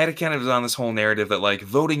voting, Paddock kind of is on this whole narrative that like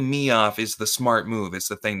voting me off is the smart move. It's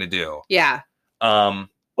the thing to do. Yeah.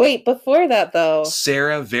 Wait, before that though.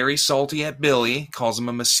 Sarah, very salty at Billy, calls him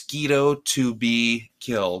a mosquito to be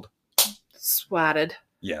killed. Swatted.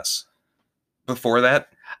 Yes. Before that?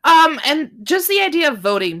 And just the idea of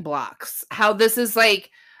voting blocks, how this is like,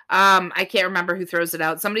 I can't remember who throws it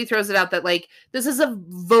out. Somebody throws it out that like this is a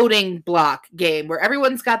voting block game where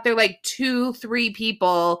everyone's got their like 2-3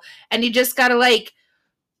 people, and you just gotta like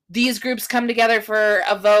these groups come together for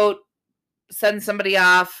a vote, send somebody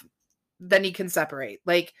off, then you can separate.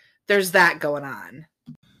 Like there's that going on.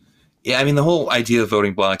 Yeah, I mean the whole idea of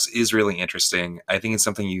voting blocks is really interesting. I think it's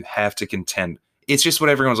something you have to contend. It's just what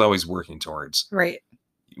everyone's always working towards. Right.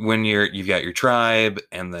 When you've got your tribe,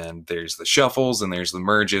 and then there's the shuffles and there's the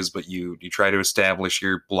merges, but you try to establish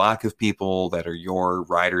your block of people that are your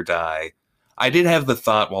ride or die. I did have the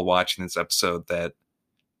thought while watching this episode that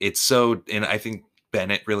it's so, and I think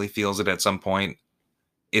Bennett really feels it at some point,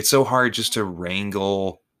 it's so hard just to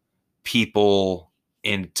wrangle people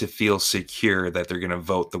and to feel secure that they're going to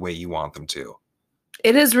vote the way you want them to.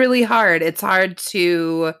 It is really hard. It's hard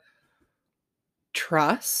to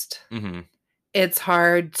trust. Mm-hmm. It's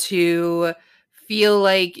hard to feel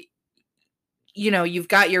like, you know, you've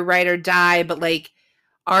got your ride or die, but like,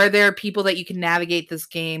 are there people that you can navigate this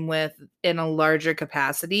game with in a larger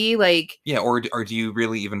capacity? Like, yeah, or do you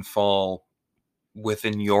really even fall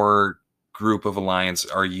within your group of alliance?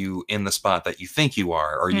 Are you in the spot that you think you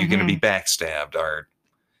are? Are you going to be backstabbed?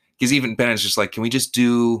 Because even Bennett's just like, can we just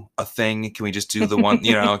do a thing? Can we just do the one,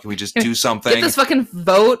 you know, can we just do something? Get this fucking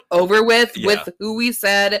vote over with who we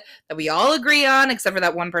said that we all agree on, except for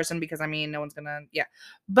that one person, because, I mean, no one's going to,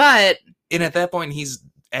 But. And at that point, he's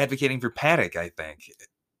advocating for Paddock, I think.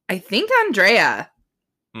 Andrea.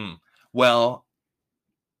 Well,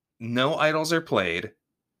 no idols are played,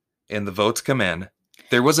 and the votes come in.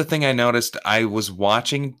 There was a thing I noticed. I was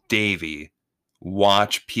watching Davey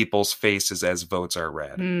watch people's faces as votes are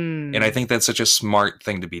read. And I think that's such a smart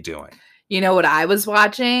thing to be doing. You know what I was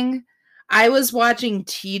watching? I was watching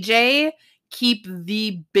TJ keep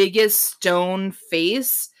the biggest stone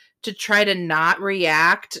face to try to not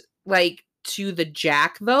react like to the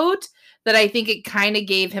Jack vote, that I think it kind of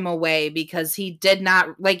gave him away, because he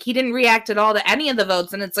didn't react at all to any of the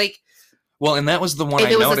votes. And it's like, well, and that was the one if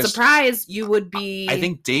I it noticed. was a surprise, you would be. I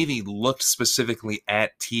think Davey looked specifically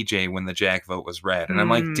at TJ when the Jack vote was read. And I'm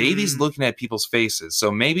like, Davey's looking at people's faces. So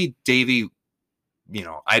maybe Davey, you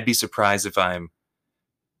know, I'd be surprised if I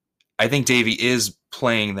think Davey is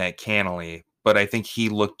playing that cannily, but I think he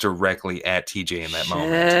looked directly at TJ in that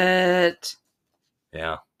moment.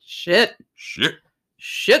 Yeah. Shit,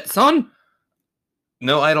 son.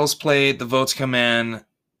 No idols played. The votes come in.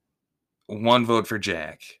 1 vote for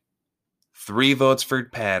Jack. 3 votes for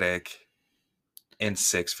Paddock, and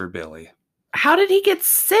 6 for Billy. How did he get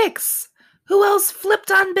 6? Who else flipped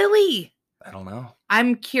on Billy? I don't know.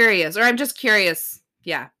 I'm curious, or I'm just curious.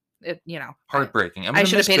 Yeah, heartbreaking. I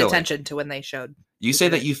should have paid attention to when they showed. You say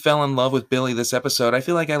that you fell in love with Billy this episode. I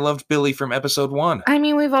feel like I loved Billy from episode 1. I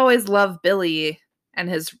mean, we've always loved Billy and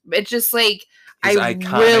his. It's just like I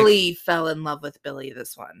really fell in love with Billy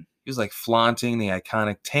this one. He was like flaunting the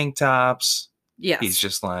iconic tank tops. Yes. He's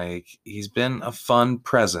just like, he's been a fun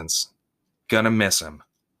presence. Gonna miss him.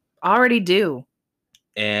 Already do.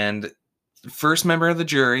 And first member of the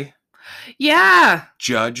jury. Yeah.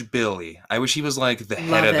 Judge Billy. I wish he was like the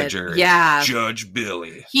head of the jury. Yeah. Judge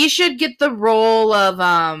Billy. He should get the role of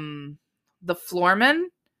the floorman.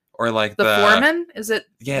 Or like the foreman? Is it?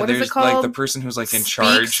 Yeah, what there's is it called? like the person who's like in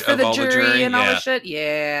charge of all the jury and all the shit.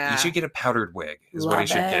 Yeah. You should get a powdered wig, is Love what he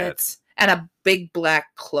should it. get. And a big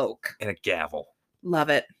black cloak. And a gavel. Love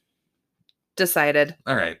it. Decided.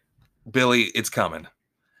 All right. Billy, it's coming.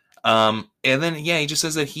 And then, he just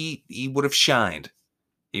says that he would have shined.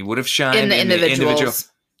 He would have shined in the individual.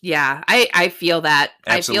 Yeah, I feel that.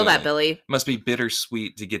 Absolutely. I feel that, Billy. Must be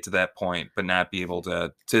bittersweet to get to that point, but not be able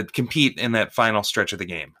to compete in that final stretch of the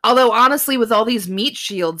game. Although, honestly, with all these meat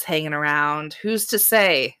shields hanging around, who's to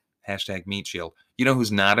say? # meat shield. You know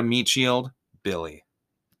who's not a meat shield? Billy.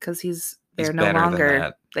 Because he's no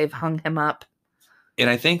longer. They've hung him up. And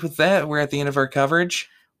I think with that, we're at the end of our coverage.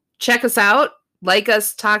 Check us out. Like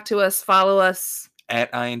us, talk to us, follow us.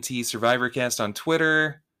 At INT SurvivorCast on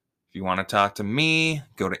Twitter. If you want to talk to me,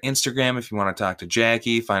 go to Instagram. If you want to talk to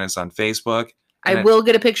Jackie, find us on Facebook. I will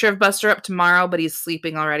get a picture of Buster up tomorrow, but he's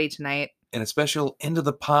sleeping already tonight. And a special end of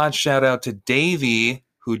the pod shout out to Davey,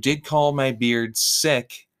 who did call my beard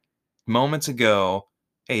sick moments ago.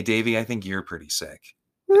 Hey, Davey, I think you're pretty sick.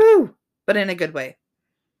 Woo! But in a good way.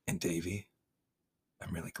 And Davey,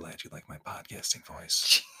 I'm really glad you like my podcasting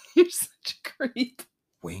voice. You're such a creep.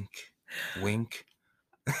 Wink. Wink.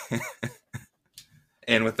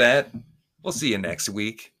 And with that, we'll see you next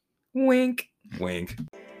week. Wink. Wink.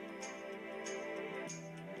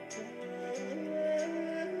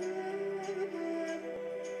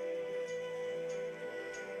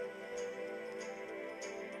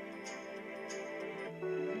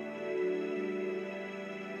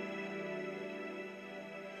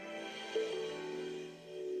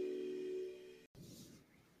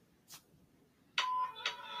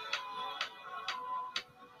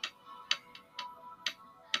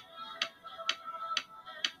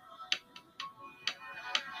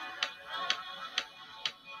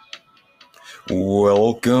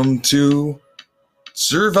 Welcome to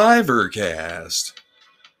Survivor Cast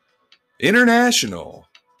International.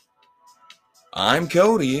 I'm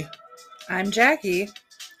Cody. I'm Jackie.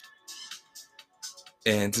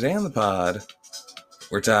 And today on the pod,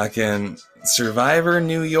 we're talking Survivor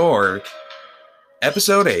New York,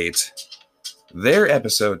 Episode 8. Their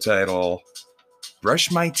episode title, Brush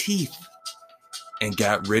My Teeth and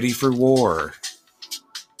Got Ready for War.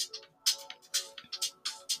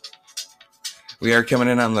 We are coming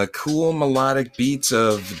in on the cool melodic beats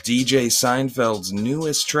of DJ Seinfeld's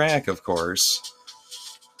newest track, of course.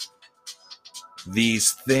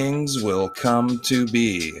 These Things Will Come to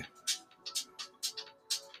Be.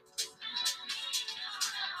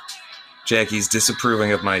 Jackie's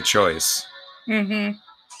disapproving of my choice. Mm-hmm.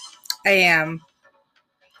 I am.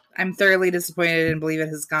 I'm thoroughly disappointed and believe it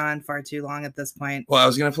has gone on far too long at this point. Well, I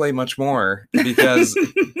was going to play much more because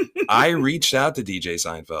I reached out to DJ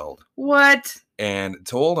Seinfeld. What? And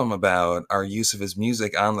told him about our use of his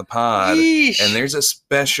music on the pod. Yeesh. And there's a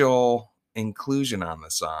special inclusion on the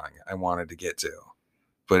song I wanted to get to.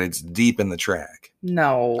 But it's deep in the track.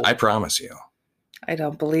 No. I promise you. I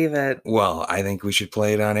don't believe it. Well, I think we should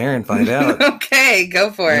play it on air and find out. Okay, go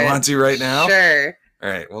for it. You want to right now? Sure. All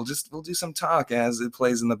right, we'll do some talk as it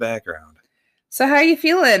plays in the background. So how are you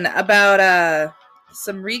feeling about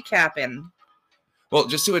some recapping? Well,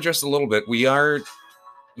 just to address a little bit,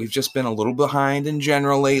 we've just been a little behind in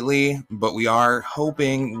general lately, but we are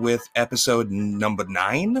hoping with episode number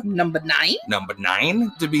 9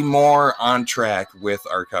 to be more on track with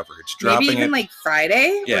our coverage. Maybe even like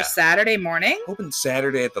Friday or Saturday morning? Hoping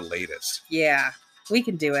Saturday at the latest. Yeah, we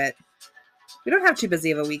can do it. We don't have too busy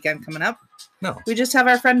of a weekend coming up. No. We just have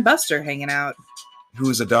our friend Buster hanging out.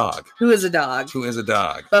 Who is a dog? Who is a dog? Who is a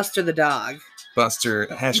dog? Buster the dog. Buster,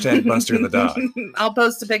 hashtag Buster the dog. I'll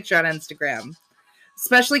post a picture on Instagram.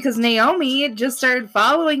 Especially because Naomi just started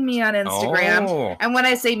following me on Instagram. Oh. And when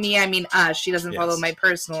I say me, I mean us. She doesn't follow my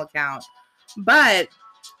personal account. But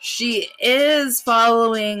she is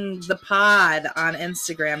following the pod on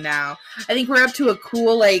Instagram now. I think we're up to a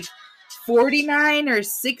cool, 49 or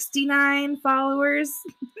 69 followers.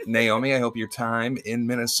 Naomi, I hope your time in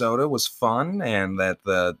Minnesota was fun and that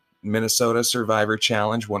the Minnesota Survivor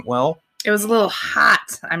Challenge went well. It was a little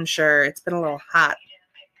hot, I'm sure. It's been a little hot.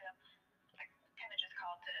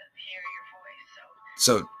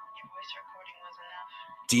 So,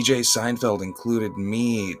 DJ Seinfeld included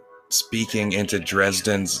me speaking into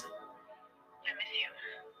Dresden's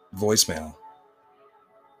voicemail.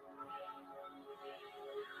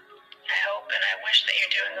 I hope and I wish that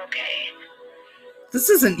you're doing okay. This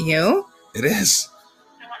isn't you. It is.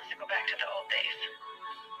 I want us to go back to the old days.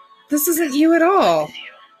 This isn't you at all. I miss you.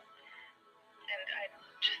 And I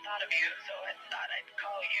just thought of you, so I thought I'd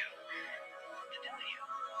call you to tell you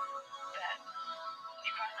that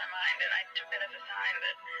you crossed my mind, and I took that as a sign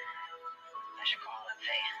that I should call and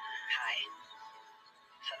say hi.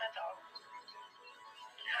 So that's all.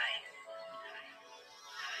 Hi.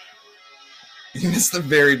 You missed the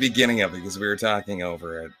very beginning of it because we were talking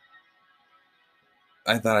over it.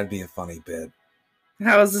 I thought it'd be a funny bit.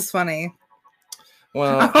 How is this funny?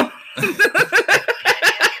 Well,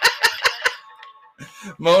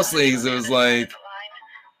 mostly it was like,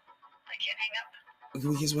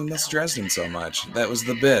 because we miss Dresden so much. That was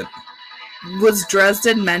the bit. Was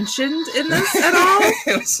Dresden mentioned in this at all?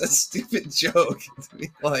 It was a stupid joke. To be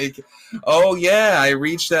like, oh yeah, I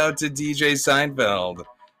reached out to DJ Seinfeld.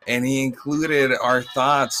 And he included our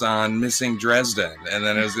thoughts on missing Dresden. And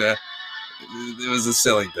then it was a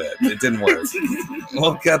silly bit. It didn't work.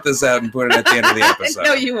 We'll cut this out and put it at the end of the episode.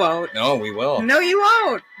 No, you won't. No, we will. No, you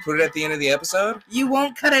won't. Put it at the end of the episode? You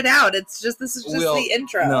won't cut it out. This is just the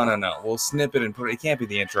intro. No. We'll snip it and put it. It can't be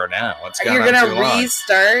the intro now. You're going to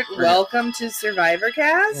restart Welcome to Survivor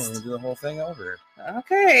Cast? Yeah, we're going to do the whole thing over.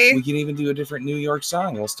 Okay. We can even do a different New York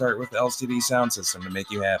song. We'll start with LCD Sound System to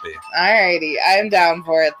make you happy. Alrighty. I'm down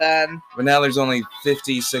for it then. But now there's only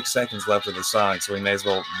 56 seconds left of the song, so we may as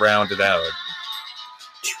well round it out.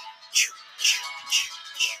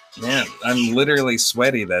 Man, I'm literally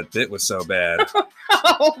sweaty. That bit was so bad.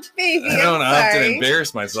 Oh, baby. I don't often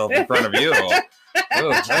embarrass myself in front of you. Oh,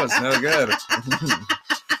 that was no good.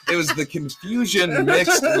 It was the confusion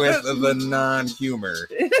mixed with the non-humor.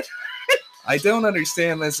 I don't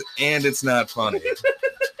understand this, and it's not funny.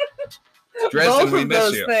 Dresden, we miss you. Both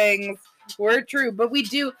of those things were true, but we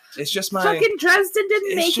do. It's just my fucking Dresden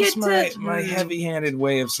didn't make it to my heavy-handed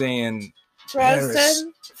way of saying Dresden, Paris,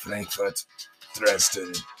 Frankfurt,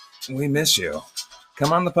 Dresden. We miss you.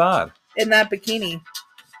 Come on the pod. In that bikini.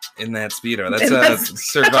 In that Speedo.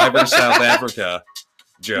 That's Survivor South Africa.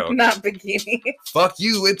 joke. Not bikini. Fuck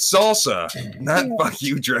you, it's salsa. Not fuck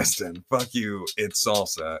you, Dresden. Fuck you, it's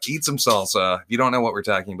salsa. Eat some salsa. If you don't know what we're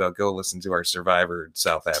talking about, go listen to our Survivor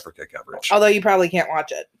South Africa coverage. Although you probably can't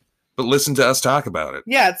watch it. But listen to us talk about it.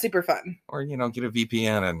 Yeah, it's super fun. Or, get a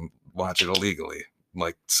VPN and watch it illegally.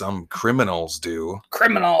 Like some criminals do.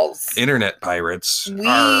 Criminals. Internet pirates. We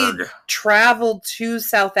Arrgh. travel to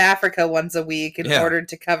South Africa once a week in order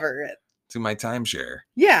to cover it. To my timeshare.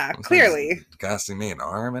 Yeah, clearly. It's costing me an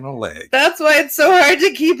arm and a leg. That's why it's so hard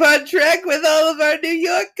to keep on track with all of our New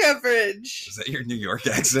York coverage. Is that your New York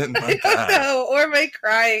accent? I don't know. Or my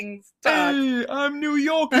crying talk. Hey, I'm New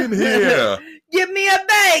York in here. Give me a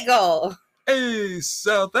bagel. Hey,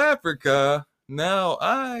 South Africa. Now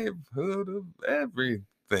I've heard of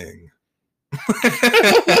everything.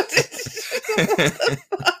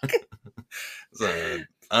 It's an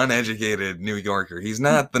uneducated New Yorker. He's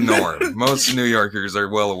not the norm. Most New Yorkers are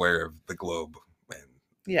well aware of the globe and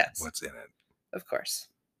what's in it. Of course.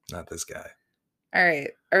 Not this guy. All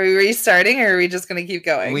right. Are we restarting or are we just going to keep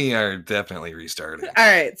going? We are definitely restarting. All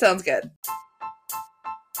right. Sounds good.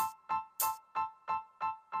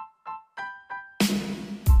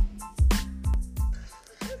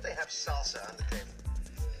 Salsa on the table.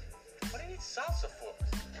 What do you need salsa for?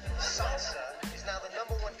 Salsa is now the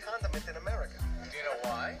 #1 condiment in America. Do you know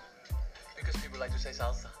why? Because people like to say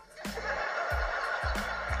salsa.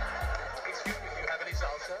 Excuse me, do you have any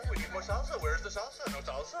salsa? We need more salsa. Where's the salsa? No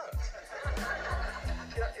salsa.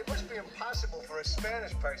 It must be impossible for a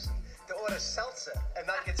Spanish person to order salsa and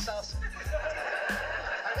not get salsa.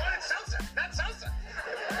 I wanted salsa, not salsa.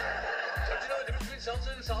 Don't you know the difference between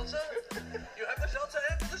salsa and salsa? You have